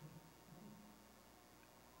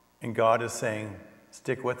 And God is saying,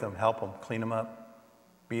 stick with them, help them, clean them up,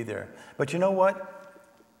 be there. But you know what?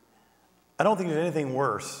 I don't think there's anything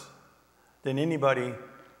worse than anybody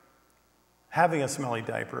having a smelly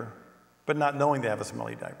diaper, but not knowing they have a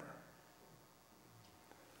smelly diaper.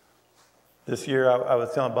 This year, I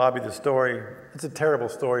was telling Bobby the story. It's a terrible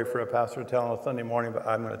story for a pastor to tell on a Sunday morning, but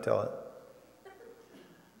I'm going to tell it.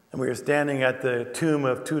 And we were standing at the tomb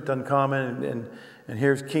of Tutankhamun, and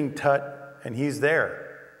here's King Tut, and he's there.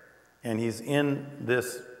 And he's in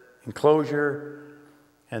this enclosure,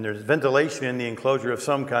 and there's ventilation in the enclosure of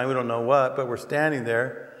some kind. We don't know what, but we're standing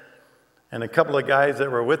there. And a couple of guys that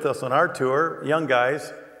were with us on our tour, young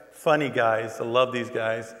guys, funny guys, I love these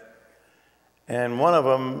guys. And one of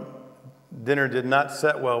them, dinner did not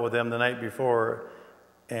set well with them the night before,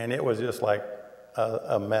 and it was just like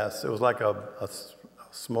a mess. It was like a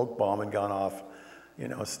smoke bomb had gone off,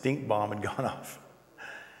 a stink bomb had gone off.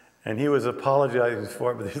 And he was apologizing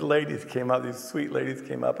for it, but these ladies came up, these sweet ladies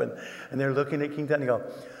came up, and they're looking at King Tut and go,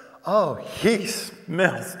 oh, he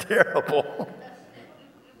smells terrible.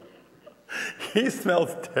 He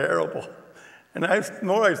smells terrible. And the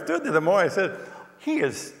more I stood there, the more I said, he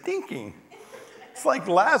is stinking. It's like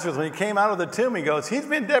Lazarus when he came out of the tomb, he goes, he's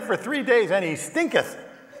been dead for 3 days and he stinketh.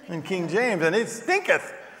 In King James, and it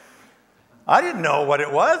stinketh. I didn't know what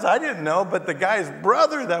it was. I didn't know, but the guy's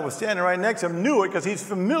brother that was standing right next to him knew it because he's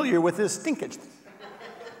familiar with his stinkage.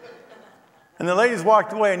 And the ladies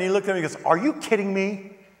walked away, and he looked at me and goes, are you kidding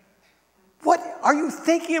me? What are you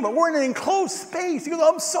thinking about? We're in an enclosed space. He goes,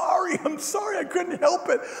 I'm sorry, I couldn't help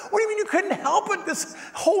it. What do you mean you couldn't help it? This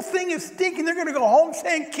whole thing is stinking. They're going to go home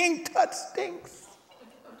saying King Tut stinks.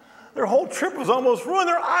 Their whole trip was almost ruined.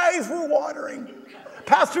 Their eyes were watering.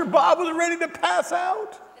 Pastor Bob was ready to pass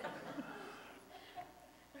out.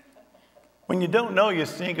 When you don't know you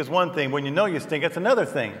stink is one thing. When you know you stink, it's another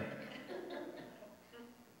thing.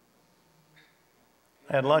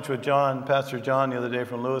 I had lunch with Pastor John the other day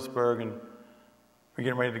from Lewisburg, and we're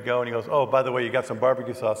getting ready to go, and he goes, oh, by the way, you got some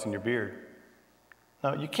barbecue sauce in your beard.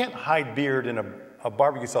 Now, you can't hide beard in a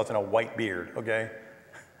barbecue sauce in a white beard, okay?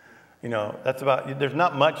 There's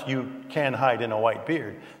not much you can hide in a white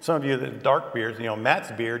beard. Some of you that have dark beards,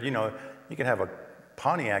 Matt's beard, you can have a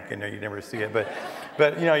Pontiac in there, you never see it. But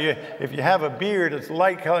if you have a beard, it's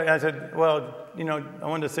light color. And I said, well, I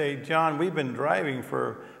wanted to say, John, we've been driving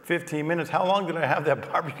for 15 minutes. How long did I have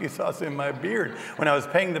that barbecue sauce in my beard? When I was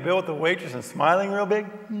paying the bill with the waitress and smiling real big?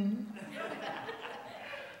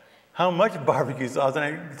 How much barbecue sauce? And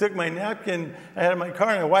I took my napkin I had in my car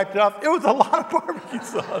and I wiped it off. It was a lot of barbecue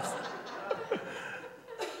sauce.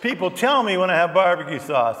 People tell me when I have barbecue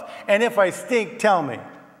sauce. And if I stink, tell me.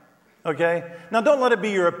 Okay? Now, don't let it be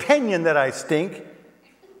your opinion that I stink,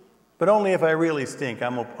 but only if I really stink.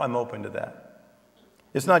 I'm open to that.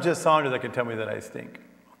 It's not just Sandra that can tell me that I stink.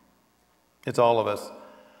 It's all of us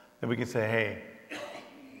that we can say, hey.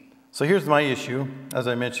 So here's my issue, as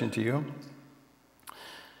I mentioned to you.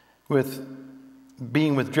 With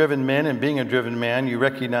being with driven men and being a driven man, you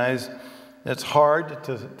recognize it's hard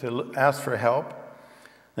to ask for help.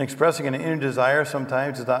 And expressing an inner desire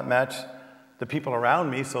sometimes does not match the people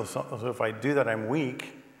around me, so if I do that, I'm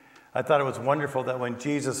weak. I thought it was wonderful that when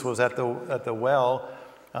Jesus was at the well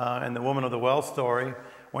and the woman of the well story,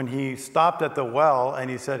 when he stopped at the well and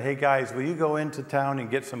he said, hey guys, will you go into town and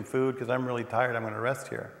get some food because I'm really tired, I'm going to rest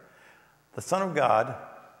here. The Son of God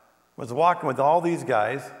was walking with all these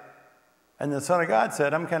guys, and the Son of God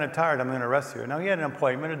said, I'm kind of tired, I'm going to rest here. Now he had an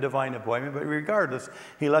appointment, a divine appointment, but regardless,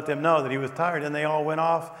 he let them know that he was tired, and they all went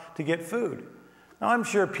off to get food. Now I'm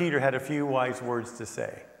sure Peter had a few wise words to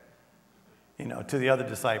say, to the other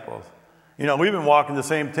disciples. We've been walking the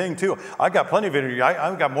same thing too. I got plenty of energy.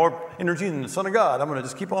 I've got more energy than the Son of God. I'm going to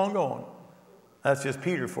just keep on going. That's just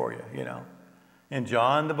Peter for you, And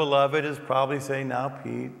John, the beloved, is probably saying, now,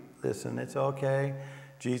 Pete, listen, it's okay.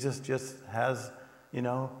 Jesus just has,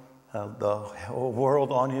 the whole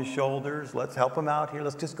world on his shoulders. Let's help him out here.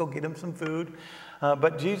 Let's just go get him some food.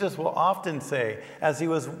 But Jesus will often say, as he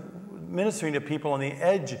was ministering to people on the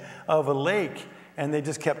edge of a lake, and they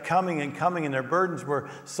just kept coming and coming, and their burdens were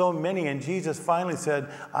so many. And Jesus finally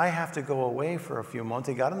said, I have to go away for a few months.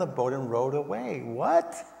 He got on the boat and rowed away.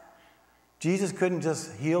 What? Jesus couldn't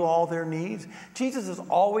just heal all their needs? Jesus is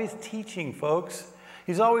always teaching, folks.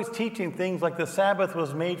 He's always teaching things like the Sabbath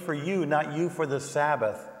was made for you, not you for the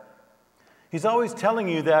Sabbath. He's always telling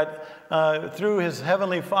you that through his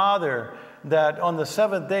heavenly Father, that on the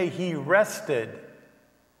seventh day he rested.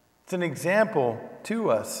 It's an example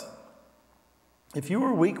to us. If you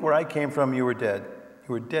were weak where I came from, you were dead. You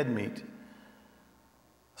were dead meat.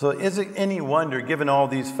 So is it any wonder, given all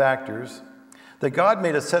these factors, that God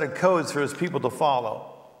made a set of codes for his people to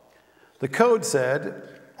follow? The code said,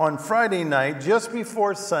 on Friday night, just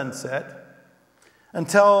before sunset,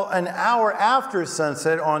 until an hour after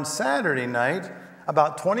sunset on Saturday night,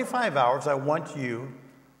 about 25 hours, I want you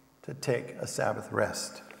to take a Sabbath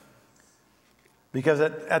rest. Because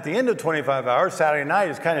at the end of 25 hours, Saturday night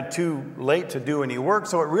is kind of too late to do any work,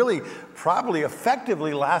 so it really probably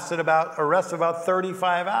effectively lasted a rest of about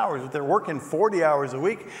 35 hours. If they're working 40 hours a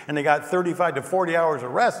week and they got 35 to 40 hours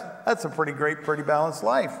of rest, that's a pretty great, pretty balanced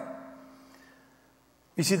life.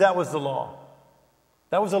 You see, that was the law.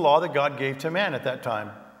 That was the law that God gave to man at that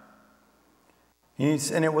time.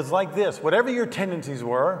 And it was like this. Whatever your tendencies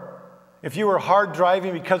were, if you were hard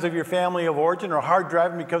driving because of your family of origin, or hard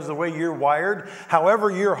driving because of the way you're wired,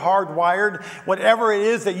 however you're hardwired, whatever it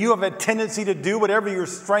is that you have a tendency to do, whatever your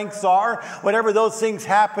strengths are, whatever those things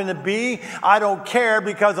happen to be, I don't care,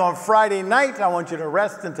 because on Friday night, I want you to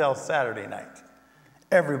rest until Saturday night.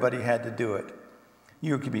 Everybody had to do it.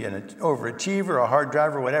 You could be an overachiever, a hard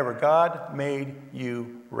driver, whatever. God made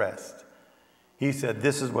you rest. He said,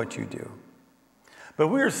 this is what you do. But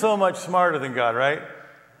we are so much smarter than God, right?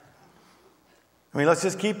 I mean, let's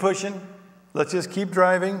just keep pushing. Let's just keep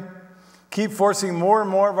driving. Keep forcing more and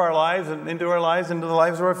more of our lives into the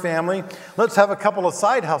lives of our family. Let's have a couple of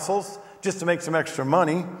side hustles just to make some extra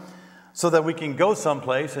money so that we can go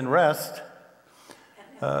someplace and rest.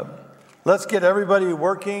 Let's get everybody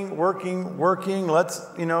working. Let's,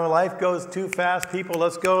 life goes too fast. People,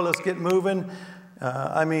 let's go. Let's get moving.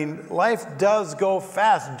 Life does go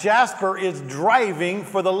fast. Jasper is driving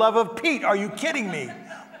for the love of Pete. Are you kidding me?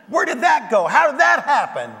 Where did that go? How did that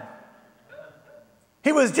happen?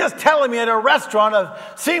 He was just telling me at a restaurant,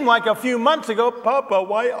 seemed like a few months ago, Papa,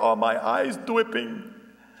 why are my eyes dripping?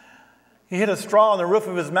 He hit a straw on the roof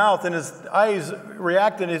of his mouth and his eyes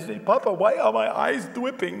reacted. He said, Papa, why are my eyes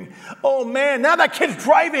dripping? Oh man, now that kid's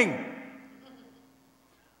driving.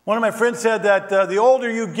 One of my friends said that the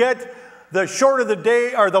older you get, the shorter the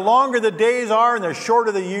day, or the longer the days are and the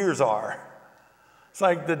shorter the years are. It's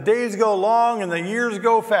like the days go long and the years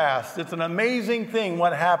go fast. It's an amazing thing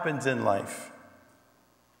what happens in life.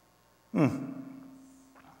 But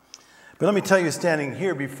let me tell you, standing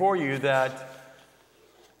here before you, that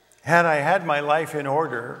had I had my life in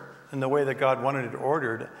order in the way that God wanted it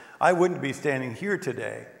ordered, I wouldn't be standing here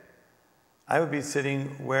today. I would be sitting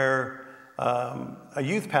where a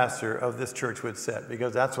youth pastor of this church would sit,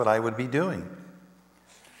 because that's what I would be doing.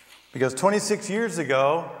 Because 26 years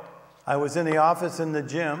ago, I was in the office in the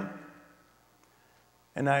gym,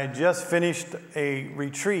 and I had just finished a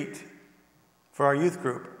retreat for our youth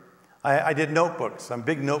group. I did notebooks, some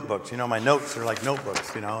big notebooks. My notes are like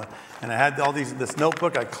notebooks, And I had this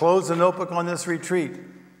notebook. I closed the notebook on this retreat.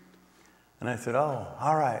 And I said, oh,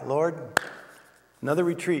 all right, Lord, another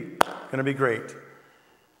retreat, going to be great.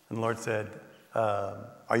 And the Lord said,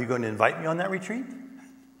 are you going to invite me on that retreat?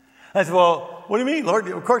 I said, well, what do you mean, Lord?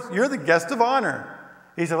 Of course, you're the guest of honor.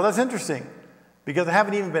 He said, well, that's interesting, because I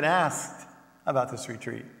haven't even been asked about this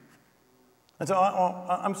retreat. I said,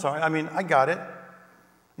 I'm sorry. I got it.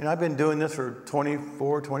 I've been doing this for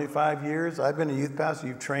 24, 25 years. I've been a youth pastor.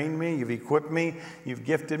 You've trained me. You've equipped me. You've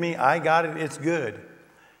gifted me. I got it. It's good.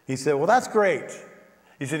 He said, well, that's great.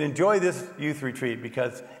 He said, enjoy this youth retreat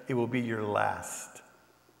because it will be your last.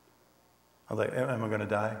 I was like, am I going to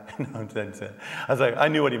die? No, I was like, I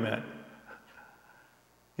knew what he meant.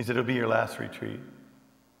 He said, it'll be your last retreat.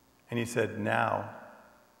 And he said, now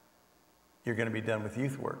you're going to be done with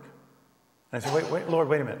youth work. And I said, wait, Lord,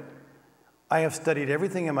 wait a minute. I have studied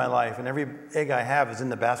everything in my life, and every egg I have is in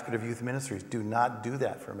the basket of youth ministries. Do not do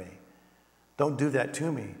that for me. Don't do that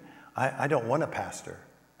to me. I don't want a pastor.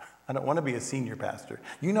 I don't want to be a senior pastor.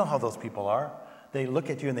 You know how those people are. They look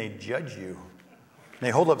at you and they judge you.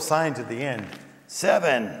 They hold up signs at the end.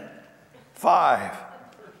 7, 5.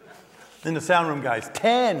 Then the sound room guys,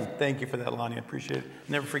 10. Thank you for that, Lonnie. I appreciate it.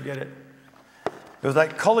 Never forget it. It was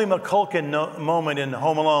like Cully McCulkin moment in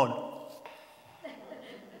Home Alone.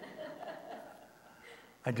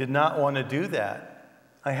 I did not want to do that.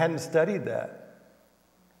 I hadn't studied that.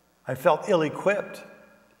 I felt ill-equipped.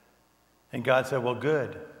 And God said, well,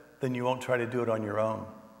 good. Then you won't try to do it on your own.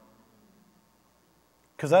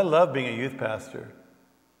 Because I love being a youth pastor.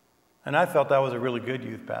 And I felt I was a really good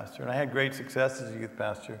youth pastor. And I had great success as a youth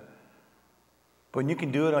pastor. But when you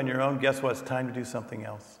can do it on your own, guess what? It's time to do something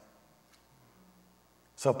else.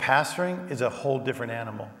 So pastoring is a whole different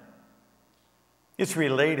animal. It's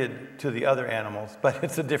related to the other animals, but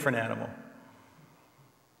it's a different animal.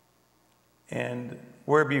 And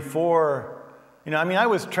where before, I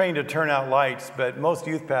was trained to turn out lights, but most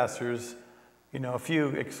youth pastors, a few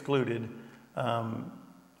excluded,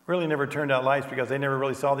 really never turned out lights because they never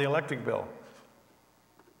really saw the electric bill.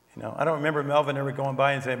 I don't remember Melvin ever going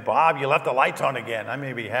by and saying, Bob, you left the lights on again. I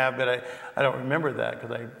maybe have, but I don't remember that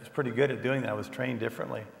because I was pretty good at doing that. I was trained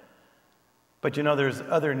differently. But there's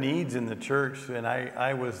other needs in the church, and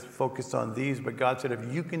I was focused on these, but God said,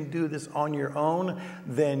 if you can do this on your own,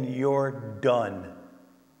 then you're done.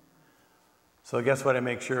 So guess what I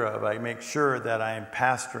make sure of? I make sure that I am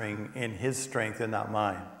pastoring in His strength and not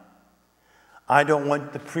mine. I don't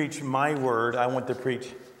want to preach my word, I want to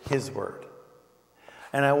preach His word.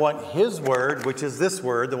 And I want His word, which is this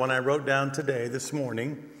word, the one I wrote down today, this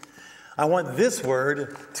morning, I want this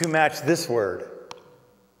word to match this word.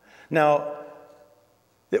 Now,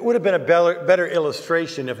 it would have been a better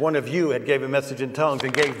illustration if one of you had gave a message in tongues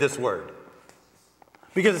and gave this word.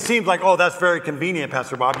 Because it seems like, oh, that's very convenient,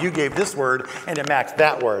 Pastor Bob. You gave this word and it matched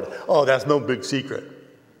that word. Oh, that's no big secret.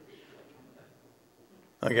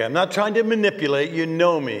 Okay, I'm not trying to manipulate. You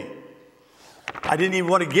know me. I didn't even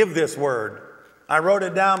want to give this word. I wrote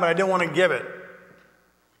it down, but I didn't want to give it.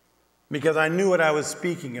 Because I knew what I was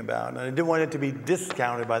speaking about. And I didn't want it to be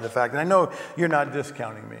discounted by the fact. And I know you're not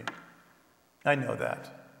discounting me. I know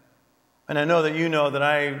that. And I know that you know that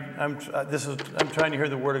I'm trying to hear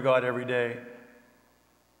the Word of God every day.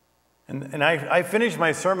 And I finish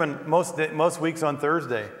my sermon most weeks on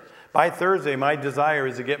Thursday. By Thursday, my desire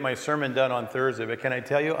is to get my sermon done on Thursday. But can I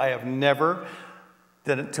tell you, I have never,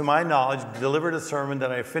 to my knowledge, delivered a sermon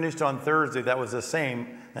that I finished on Thursday that was the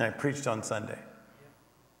same and I preached on Sunday.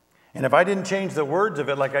 And if I didn't change the words of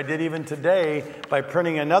it like I did even today by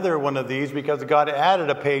printing another one of these because God added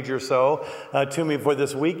a page or so to me for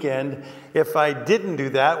this weekend, if I didn't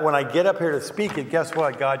do that, when I get up here to speak it, guess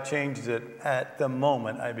what? God changes it at the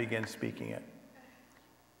moment I begin speaking it.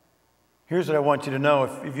 Here's what I want you to know.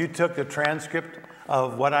 If you took the transcript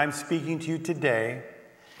of what I'm speaking to you today,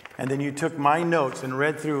 and then you took my notes and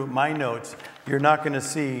read through my notes, you're not going to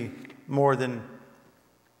see more than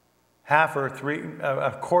half or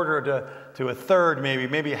a quarter to a third,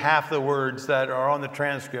 maybe half the words that are on the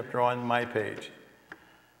transcript are on my page.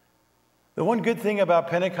 The one good thing about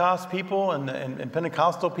Pentecost people and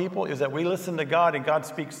Pentecostal people is that we listen to God and God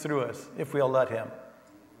speaks through us if we'll let Him.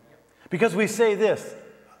 Because we say this,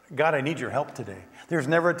 God, I need your help today. There's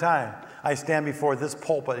never a time I stand before this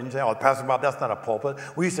pulpit and you say, oh, Pastor Bob, that's not a pulpit.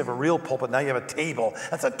 We used to have a real pulpit. Now you have a table.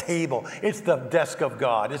 That's a table. It's the desk of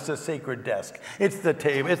God. It's the sacred desk. It's the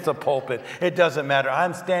table. It's the pulpit. It doesn't matter.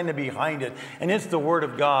 I'm standing behind it. And it's the Word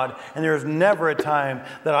of God. And there's never a time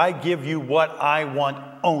that I give you what I want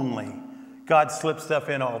only. God slips stuff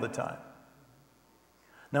in all the time.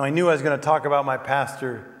 Now, I knew I was going to talk about my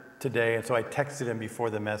pastor today, and so I texted him before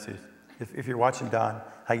the message. If you're watching, Don,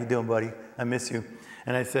 how you doing, buddy? I miss you.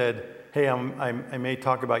 And I said, hey, I may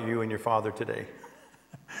talk about you and your father today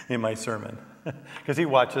in my sermon. Because he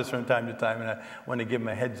watches from time to time, and I want to give him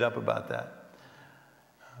a heads up about that.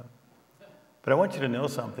 But I want you to know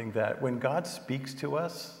something, that when God speaks to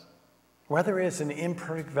us, whether it's an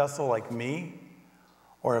imperfect vessel like me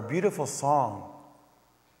or a beautiful song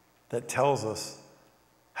that tells us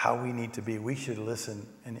how we need to be, we should listen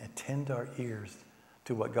and attend our ears to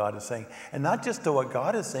to what God is saying. And not just to what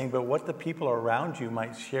God is saying, but what the people around you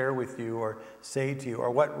might share with you or say to you,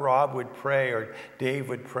 or what Rob would pray, or Dave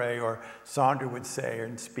would pray, or Sandra would say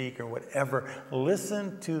and speak, or whatever.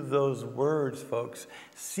 Listen to those words, folks.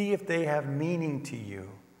 See if they have meaning to you.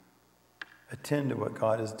 Attend to what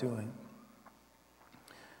God is doing.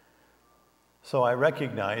 So I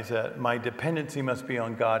recognize that my dependency must be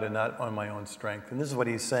on God and not on my own strength. And this is what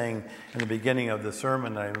he's saying in the beginning of the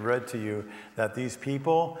sermon I read to you, that these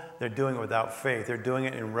people, they're doing it without faith. They're doing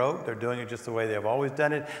it in rote. They're doing it just the way they have always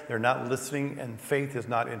done it. They're not listening, and faith is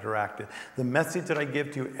not interactive. The message that I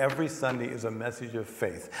give to you every Sunday is a message of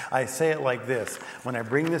faith. I say it like this. When I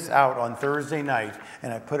bring this out on Thursday night,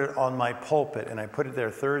 and I put it on my pulpit, and I put it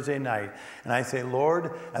there Thursday night, and I say,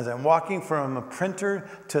 Lord, as I'm walking from a printer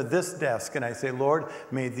to this desk, and I say, Lord,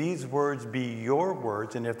 may these words be your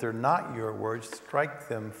words, and if they're not your words, strike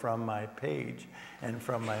them from my page and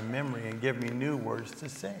from my memory and give me new words to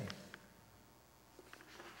say.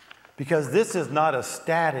 Because this is not a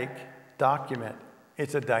static document.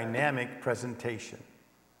 It's a dynamic presentation.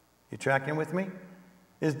 You tracking with me?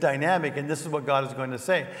 It's dynamic, and this is what God is going to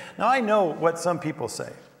say. Now, I know what some people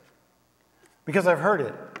say because I've heard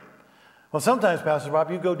it. Well, sometimes, Pastor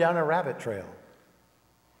Bob, you go down a rabbit trail.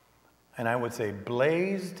 And I would say,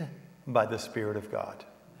 blazed by the Spirit of God.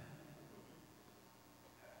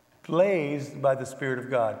 Blazed by the Spirit of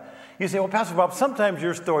God. You say, well, Pastor Bob, sometimes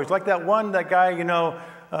your stories, like that guy,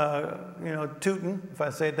 Tootin, if I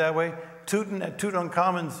say it that way, Tootin at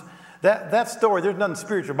Tutankhamun's, that story, there's nothing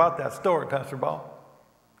spiritual about that story, Pastor Bob.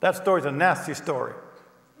 That story's a nasty story.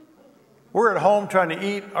 We're at home trying to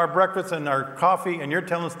eat our breakfast and our coffee, and you're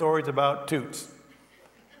telling stories about toots.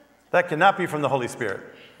 That cannot be from the Holy Spirit.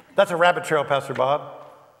 That's a rabbit trail, Pastor Bob.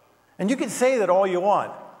 And you can say that all you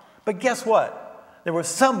want. But guess what? There was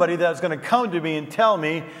somebody that was going to come to me and tell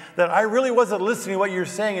me that I really wasn't listening to what you're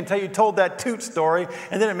saying until you told that toot story.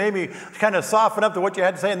 And then it made me kind of soften up to what you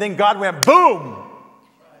had to say. And then God went, boom!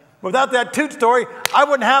 Without that toot story, I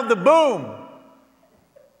wouldn't have the boom.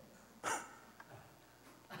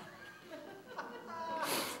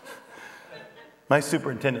 My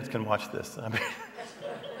superintendents can watch this. I mean,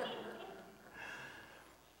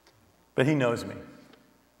 but he knows me.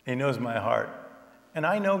 He knows my heart. And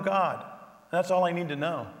I know God. That's all I need to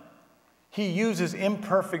know. He uses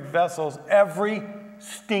imperfect vessels every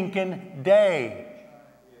stinking day.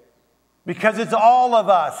 Because it's all of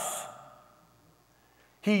us.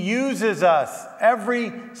 He uses us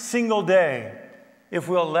every single day if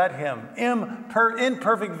we'll let him.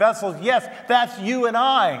 Imperfect vessels, yes, that's you and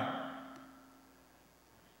I.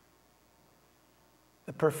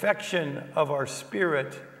 The perfection of our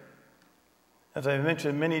spirit, as I've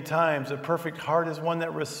mentioned many times, a perfect heart is one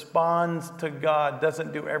that responds to God,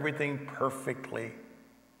 doesn't do everything perfectly.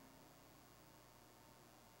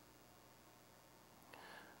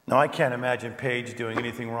 Now, I can't imagine Paige doing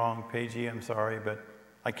anything wrong. Paigey, I'm sorry, but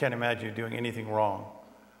I can't imagine you doing anything wrong.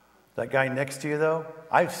 That guy next to you, though,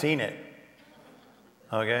 I've seen it.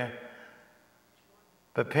 Okay?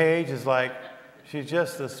 But Paige is like, she's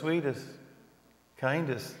just the sweetest,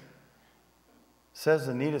 kindest, says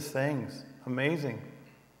the neatest things. Amazing.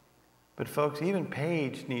 But folks, even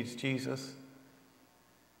Paige needs Jesus.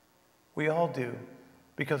 We all do,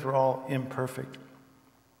 because we're all imperfect.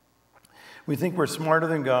 We think we're smarter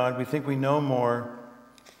than God. We think we know more,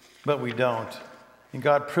 but we don't. And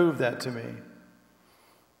God proved that to me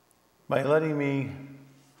by letting me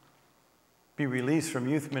be released from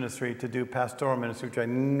youth ministry to do pastoral ministry, which I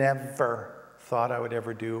never thought I would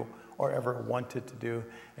ever do or ever wanted to do.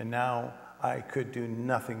 And now I could do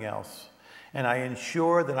nothing else. And I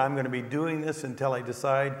ensure that I'm going to be doing this until I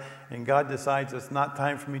decide, and God decides it's not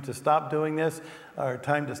time for me to stop doing this, or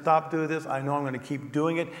time to stop doing this. I know I'm going to keep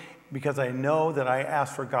doing it because I know that I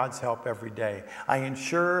ask for God's help every day. I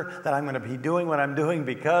ensure that I'm going to be doing what I'm doing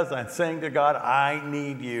because I'm saying to God, I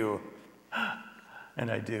need you.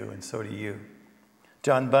 And I do, and so do you.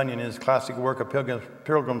 John Bunyan, in his classic work of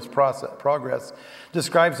Pilgrim's Progress,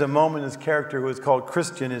 describes a moment his character, who is called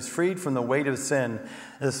Christian, is freed from the weight of sin.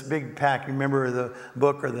 This big pack, you remember the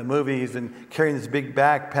book or the movie, he's been carrying this big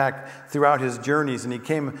backpack throughout his journeys, and he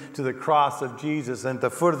came to the cross of Jesus, and at the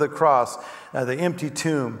foot of the cross, the empty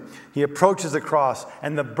tomb, he approaches the cross,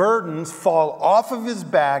 and the burdens fall off of his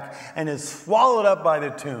back and is swallowed up by the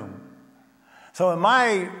tomb. So in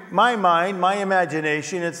my mind, my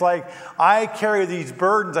imagination, it's like I carry these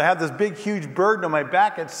burdens. I have this big, huge burden on my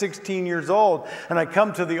back at 16 years old. And I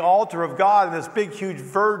come to the altar of God, and this big, huge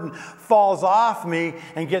burden falls off me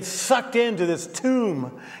and gets sucked into this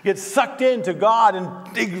tomb. Gets sucked into God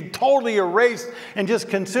and totally erased and just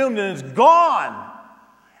consumed, and it's gone.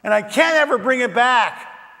 And I can't ever bring it back.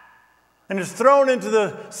 And it's thrown into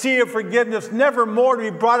the sea of forgiveness, never more to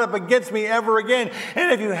be brought up against me ever again.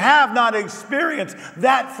 And if you have not experienced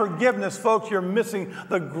that forgiveness, folks, you're missing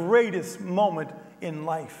the greatest moment in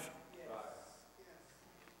life.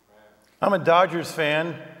 I'm a Dodgers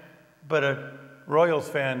fan, but a Royals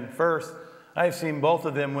fan first. I've seen both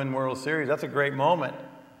of them win World Series. That's a great moment.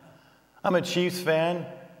 I'm a Chiefs fan,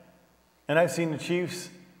 and I've seen the Chiefs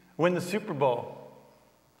win the Super Bowl.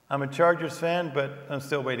 I'm a Chargers fan, but I'm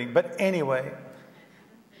still waiting. But anyway,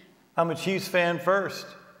 I'm a Chiefs fan first.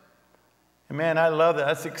 And man, I love that.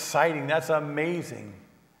 That's exciting. That's amazing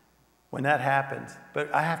when that happens.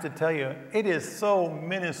 But I have to tell you, it is so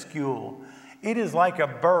minuscule. It is like a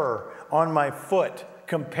burr on my foot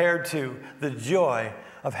compared to the joy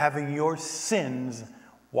of having your sins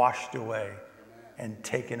washed away and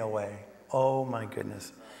taken away. Oh my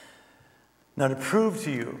goodness. Now, to prove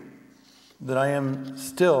to you that I am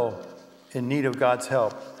still in need of God's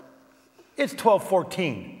help, it's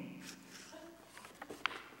 12:14.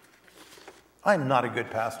 I'm not a good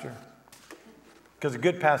pastor. Because a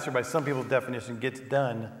good pastor, by some people's definition, gets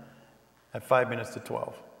done at 5 minutes to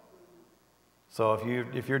 12. So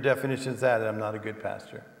if your definition is that, I'm not a good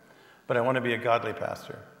pastor. But I want to be a godly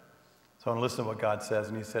pastor. So I want to listen to what God says,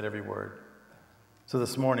 and He said every word. So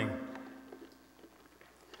this morning,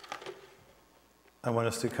 I want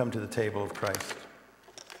us to come to the table of Christ.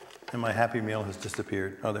 And my Happy Meal has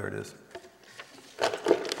disappeared. Oh, there it is.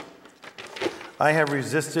 I have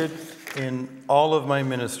resisted in all of my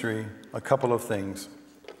ministry a couple of things.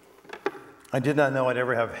 I did not know I'd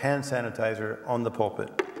ever have hand sanitizer on the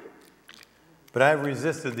pulpit. But I've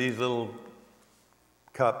resisted these little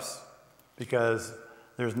cups because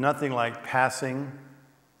there's nothing like passing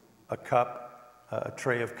a cup, a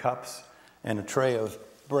tray of cups, and a tray of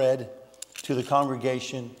bread to the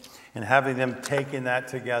congregation and having them taking that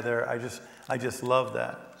together. I just love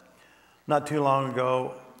that. Not too long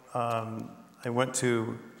ago, I went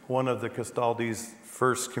to one of the Castaldi's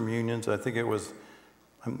first communions. I think it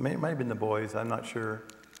might have been the boys. I'm not sure.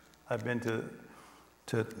 I've been to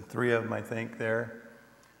 3 of them, I think, there.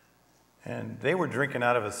 And they were drinking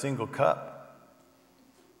out of a single cup.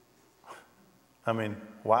 I mean,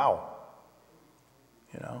 wow.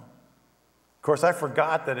 You know? Of course, I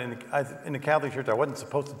forgot that in the Catholic Church, I wasn't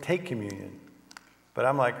supposed to take communion. But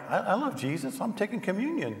I'm like, I love Jesus. I'm taking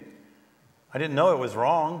communion. I didn't know it was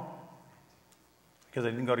wrong because I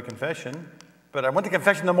didn't go to confession. But I went to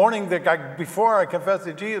confession in the morning before I confessed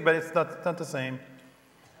to Jesus, but it's not the same.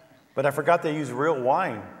 But I forgot they use real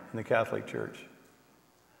wine in the Catholic Church.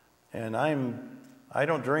 And I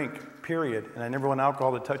don't drink, period. And I never want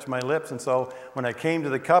alcohol to touch my lips. And so when I came to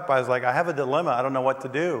the cup, I was like, I have a dilemma. I don't know what to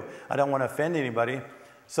do. I don't want to offend anybody.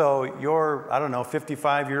 So your,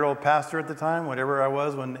 55-year-old pastor at the time, whatever I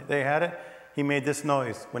was when they had it, he made this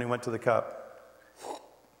noise when he went to the cup.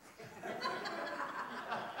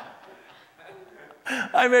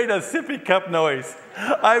 I made a sippy cup noise.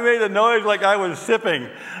 I made a noise like I was sipping,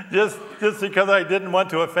 just because I didn't want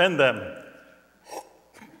to offend them.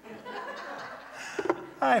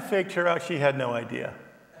 I faked her out. She had no idea.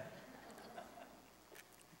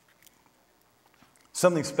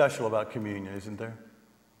 Something special about communion, isn't there?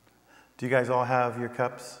 Do you guys all have your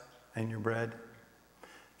cups and your bread?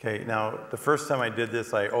 Okay, now, the first time I did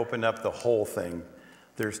this, I opened up the whole thing.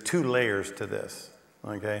 There's 2 layers to this,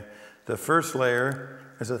 okay? The first layer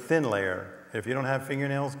is a thin layer. If you don't have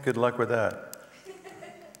fingernails, good luck with that.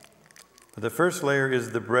 But the first layer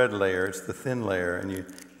is the bread layer. It's the thin layer, and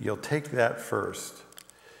you'll take that first.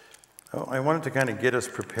 Oh, I wanted to kind of get us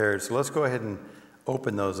prepared, so let's go ahead and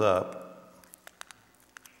open those up.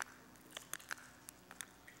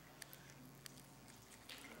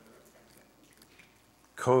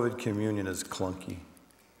 COVID communion is clunky.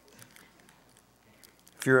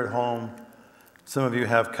 If you're at home, some of you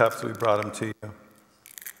have cups, we brought them to you.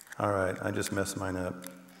 All right, I just messed mine up.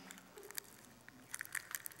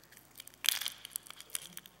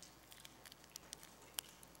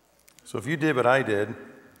 So if you did what I did,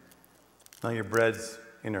 now your bread's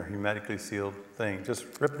in a hermetically sealed thing. Just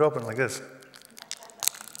rip it open like this.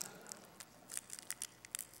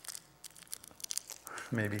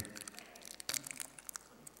 Maybe.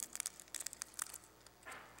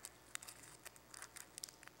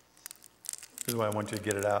 This is why I want you to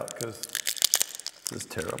get it out, because this is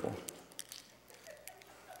terrible.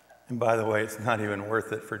 And by the way, it's not even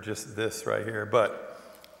worth it for just this right here, but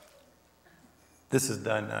this is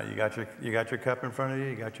done now. You got your cup in front of you?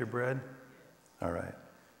 You got your bread? All right.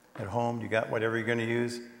 At home, you got whatever you're going to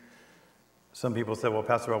use? Some people say, well,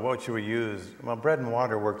 Pastor, what should we use? Well, bread and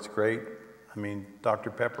water works great. I mean,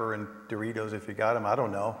 Dr. Pepper and Doritos if you got them. I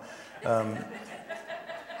don't know.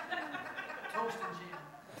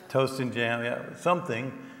 Toast and jam, yeah,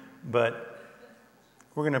 something. But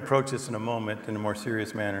we're going to approach this in a moment in a more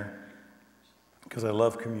serious manner because I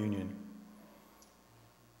love communion.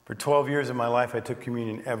 For 12 years of my life, I took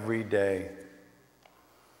communion every day.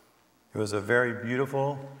 It was a very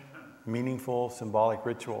beautiful, meaningful, symbolic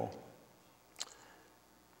ritual.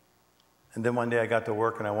 And then one day I got to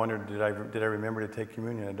work and I wondered, did I remember to take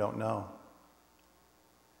communion? I don't know.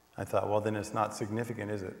 I thought, well, then it's not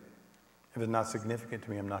significant, is it? If it's not significant to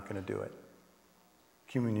me, I'm not going to do it.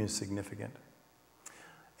 Communion is significant.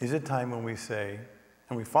 Is it time when we say,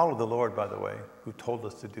 and we follow the Lord, by the way, who told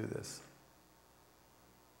us to do this.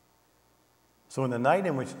 So in the night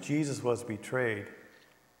in which Jesus was betrayed,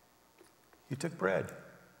 he took bread.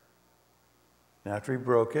 And after he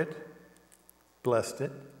broke it, blessed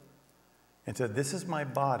it, and said, "This is my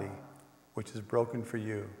body, which is broken for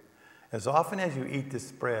you. As often as you eat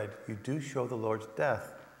this bread, you do show the Lord's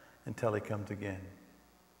death until he comes again."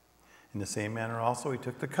 In the same manner also he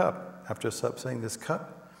took the cup after supper, saying, "This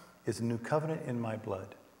cup is a new covenant in my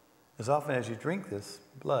blood. As often as you drink this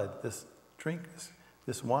blood, this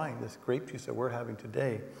wine, this grape juice that we're having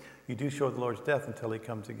today, you do show the Lord's death until he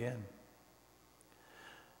comes again."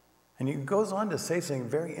 And he goes on to say something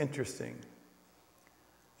very interesting.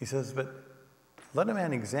 He says, "But let a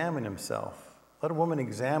man examine himself. Let a woman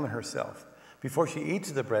examine herself before she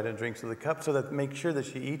eats the bread and drinks of the cup, so that make sure that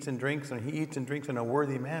she eats and drinks, and he eats and drinks in a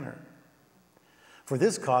worthy manner. For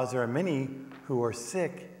this cause there are many who are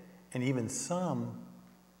sick, and even some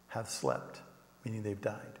have slept," meaning they've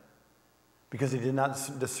died, because they did not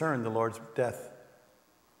discern the Lord's death.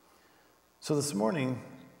 So this morning,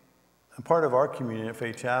 a part of our communion at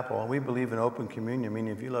Faith Chapel, and we believe in open communion,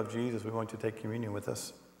 meaning if you love Jesus, we want you to take communion with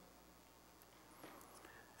us.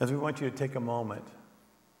 As we want you to take a moment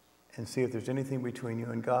and see if there's anything between you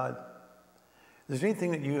and God. If there's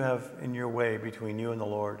anything that you have in your way between you and the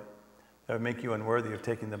Lord that would make you unworthy of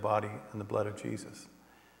taking the body and the blood of Jesus.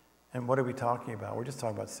 And what are we talking about? We're just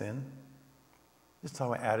talking about sin. Just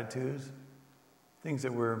talking about attitudes, things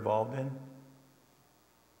that we're involved in.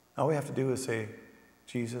 All we have to do is say,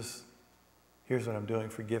 "Jesus, here's what I'm doing.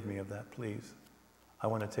 Forgive me of that, please. I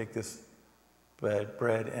want to take this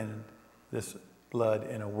bread and this blood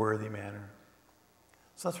in a worthy manner."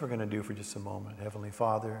 So that's what we're going to do for just a moment. Heavenly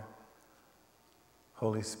Father,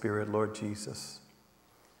 Holy Spirit, Lord Jesus,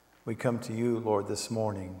 we come to you, Lord, this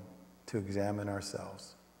morning to examine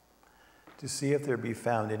ourselves, to see if there be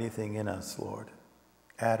found anything in us, Lord,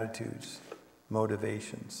 attitudes,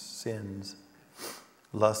 motivations, sins,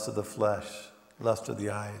 lust of the flesh, lust of the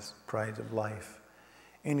eyes, pride of life,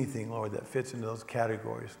 anything, Lord, that fits into those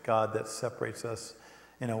categories, God, that separates us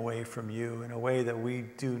in a way from you, in a way that we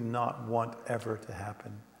do not want ever to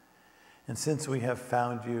happen. And since we have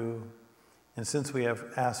found you, and since we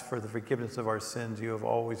have asked for the forgiveness of our sins, you have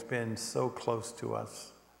always been so close to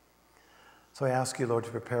us. So I ask you, Lord,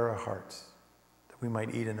 to prepare our hearts that we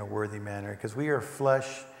might eat in a worthy manner, because we are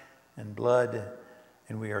flesh and blood,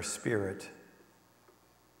 and we are spirit.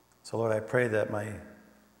 So, Lord, I pray that my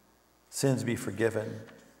sins be forgiven.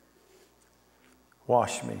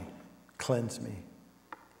 Wash me, cleanse me,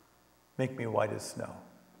 make me white as snow.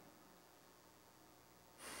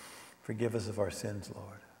 Forgive us of our sins,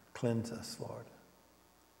 Lord. Cleanse us, Lord.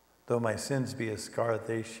 Though my sins be as scarlet,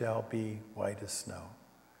 they shall be white as snow.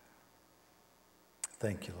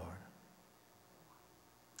 Thank you, Lord.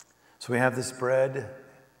 So we have this bread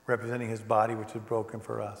representing his body, which was broken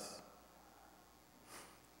for us.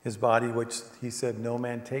 His body, which he said, "No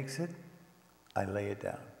man takes it, I lay it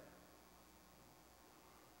down."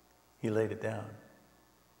 He laid it down.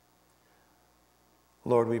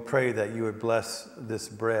 Lord, we pray that you would bless this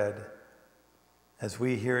bread as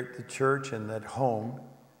we here at the church and at home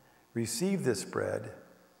receive this bread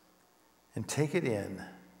and take it in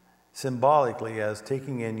symbolically as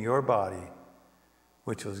taking in your body,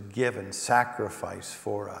 which was given, sacrificed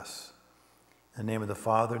for us. In the name of the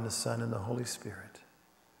Father, and the Son, and the Holy Spirit.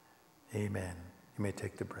 Amen. You may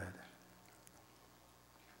take the bread.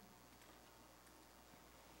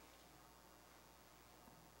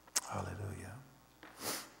 Hallelujah.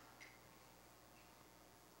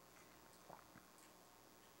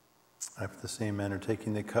 After the same manner,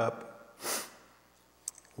 taking the cup.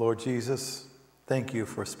 Lord Jesus, thank you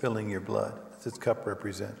for spilling your blood, as this cup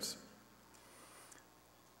represents.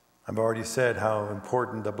 I've already said how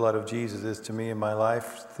important the blood of Jesus is to me in my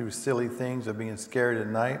life, through silly things of being scared at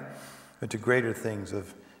night, but to greater things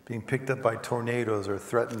of being picked up by tornadoes or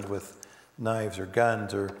threatened with knives or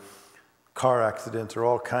guns or car accidents or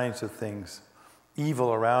all kinds of things.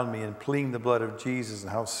 evil around me and pleading the blood of Jesus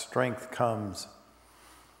and how strength comes.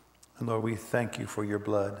 And Lord, we thank you for your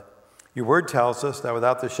blood. Your word tells us that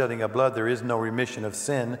without the shedding of blood, there is no remission of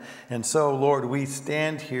sin. And so, Lord, we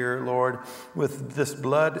stand here, Lord, with this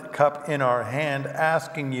blood cup in our hand,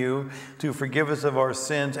 asking you to forgive us of our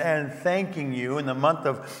sins and thanking you in the month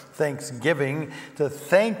of Thanksgiving to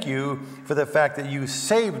thank you for the fact that you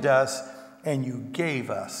saved us and you gave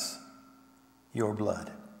us your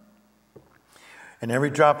blood. And every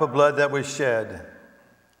drop of blood that was shed,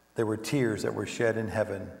 there were tears that were shed in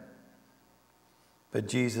heaven. But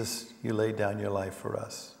Jesus, you laid down your life for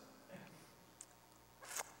us.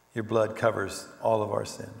 Your blood covers all of our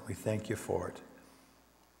sin. We thank you for it.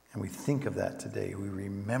 And we think of that today. We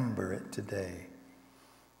remember it today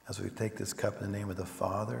as we take this cup in the name of the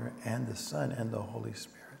Father and the Son and the Holy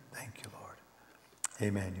Spirit. Thank you, Lord.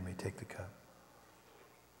 Amen. You may take the cup.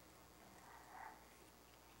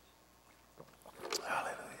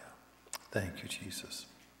 Hallelujah. Thank you, Jesus.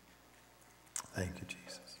 Thank you,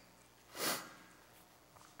 Jesus.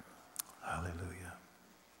 Hallelujah.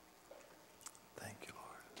 Thank you,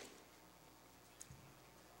 Lord.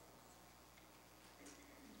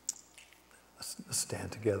 Let's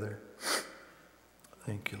stand together.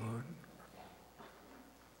 Thank you, Lord.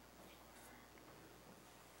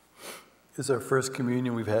 It's our first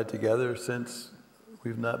communion we've had together since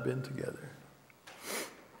we've not been together.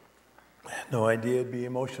 I had no idea it'd be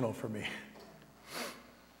emotional for me.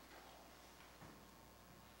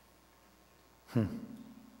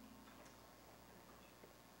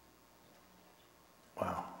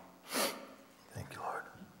 Wow. Thank you, Lord.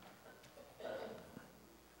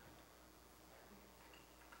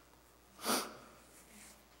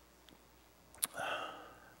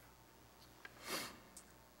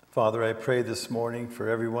 Father, I pray this morning for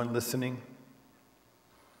everyone listening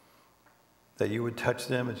that you would touch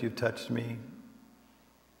them as you've touched me,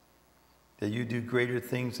 that you do greater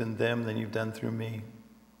things in them than you've done through me,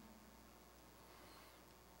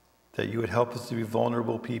 that you would help us to be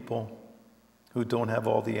vulnerable people who don't have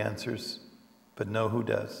all the answers, but know who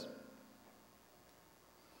does.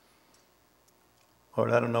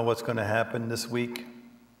 Lord, I don't know what's going to happen this week.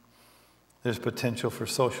 There's potential for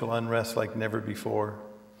social unrest like never before.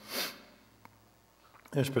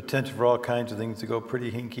 There's potential for all kinds of things to go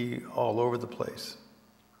pretty hinky all over the place.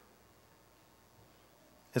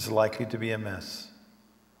 It's likely to be a mess.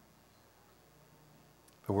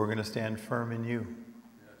 But we're going to stand firm in you.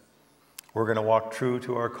 We're going to walk true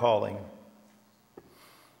to our calling.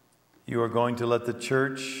 You are going to let the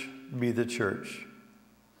church be the church.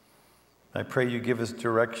 I pray you give us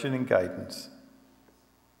direction and guidance.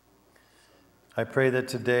 I pray that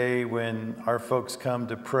today when our folks come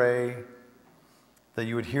to pray, that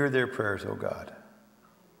you would hear their prayers, oh God,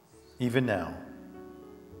 even now.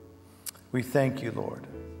 We thank you, Lord,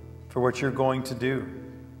 for what you're going to do.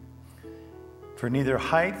 For neither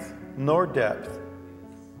height nor depth,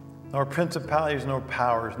 nor principalities, nor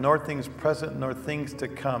powers, nor things present, nor things to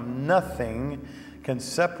come. Nothing can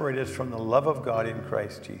separate us from the love of God in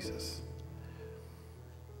Christ Jesus.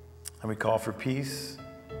 And we call for peace.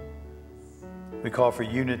 We call for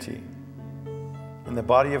unity in the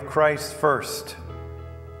body of Christ first,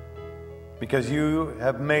 because you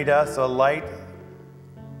have made us a light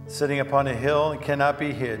sitting upon a hill and cannot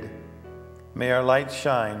be hid. May our light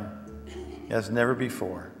shine as never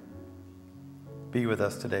before. Be with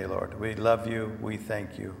us today, Lord. We love you. We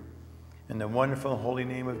thank you. In the wonderful holy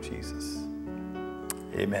name of Jesus.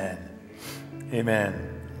 Amen.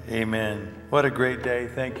 Amen. Amen. What a great day.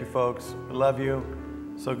 Thank you, folks. I love you.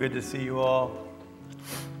 So good to see you all.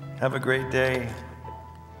 Have a great day.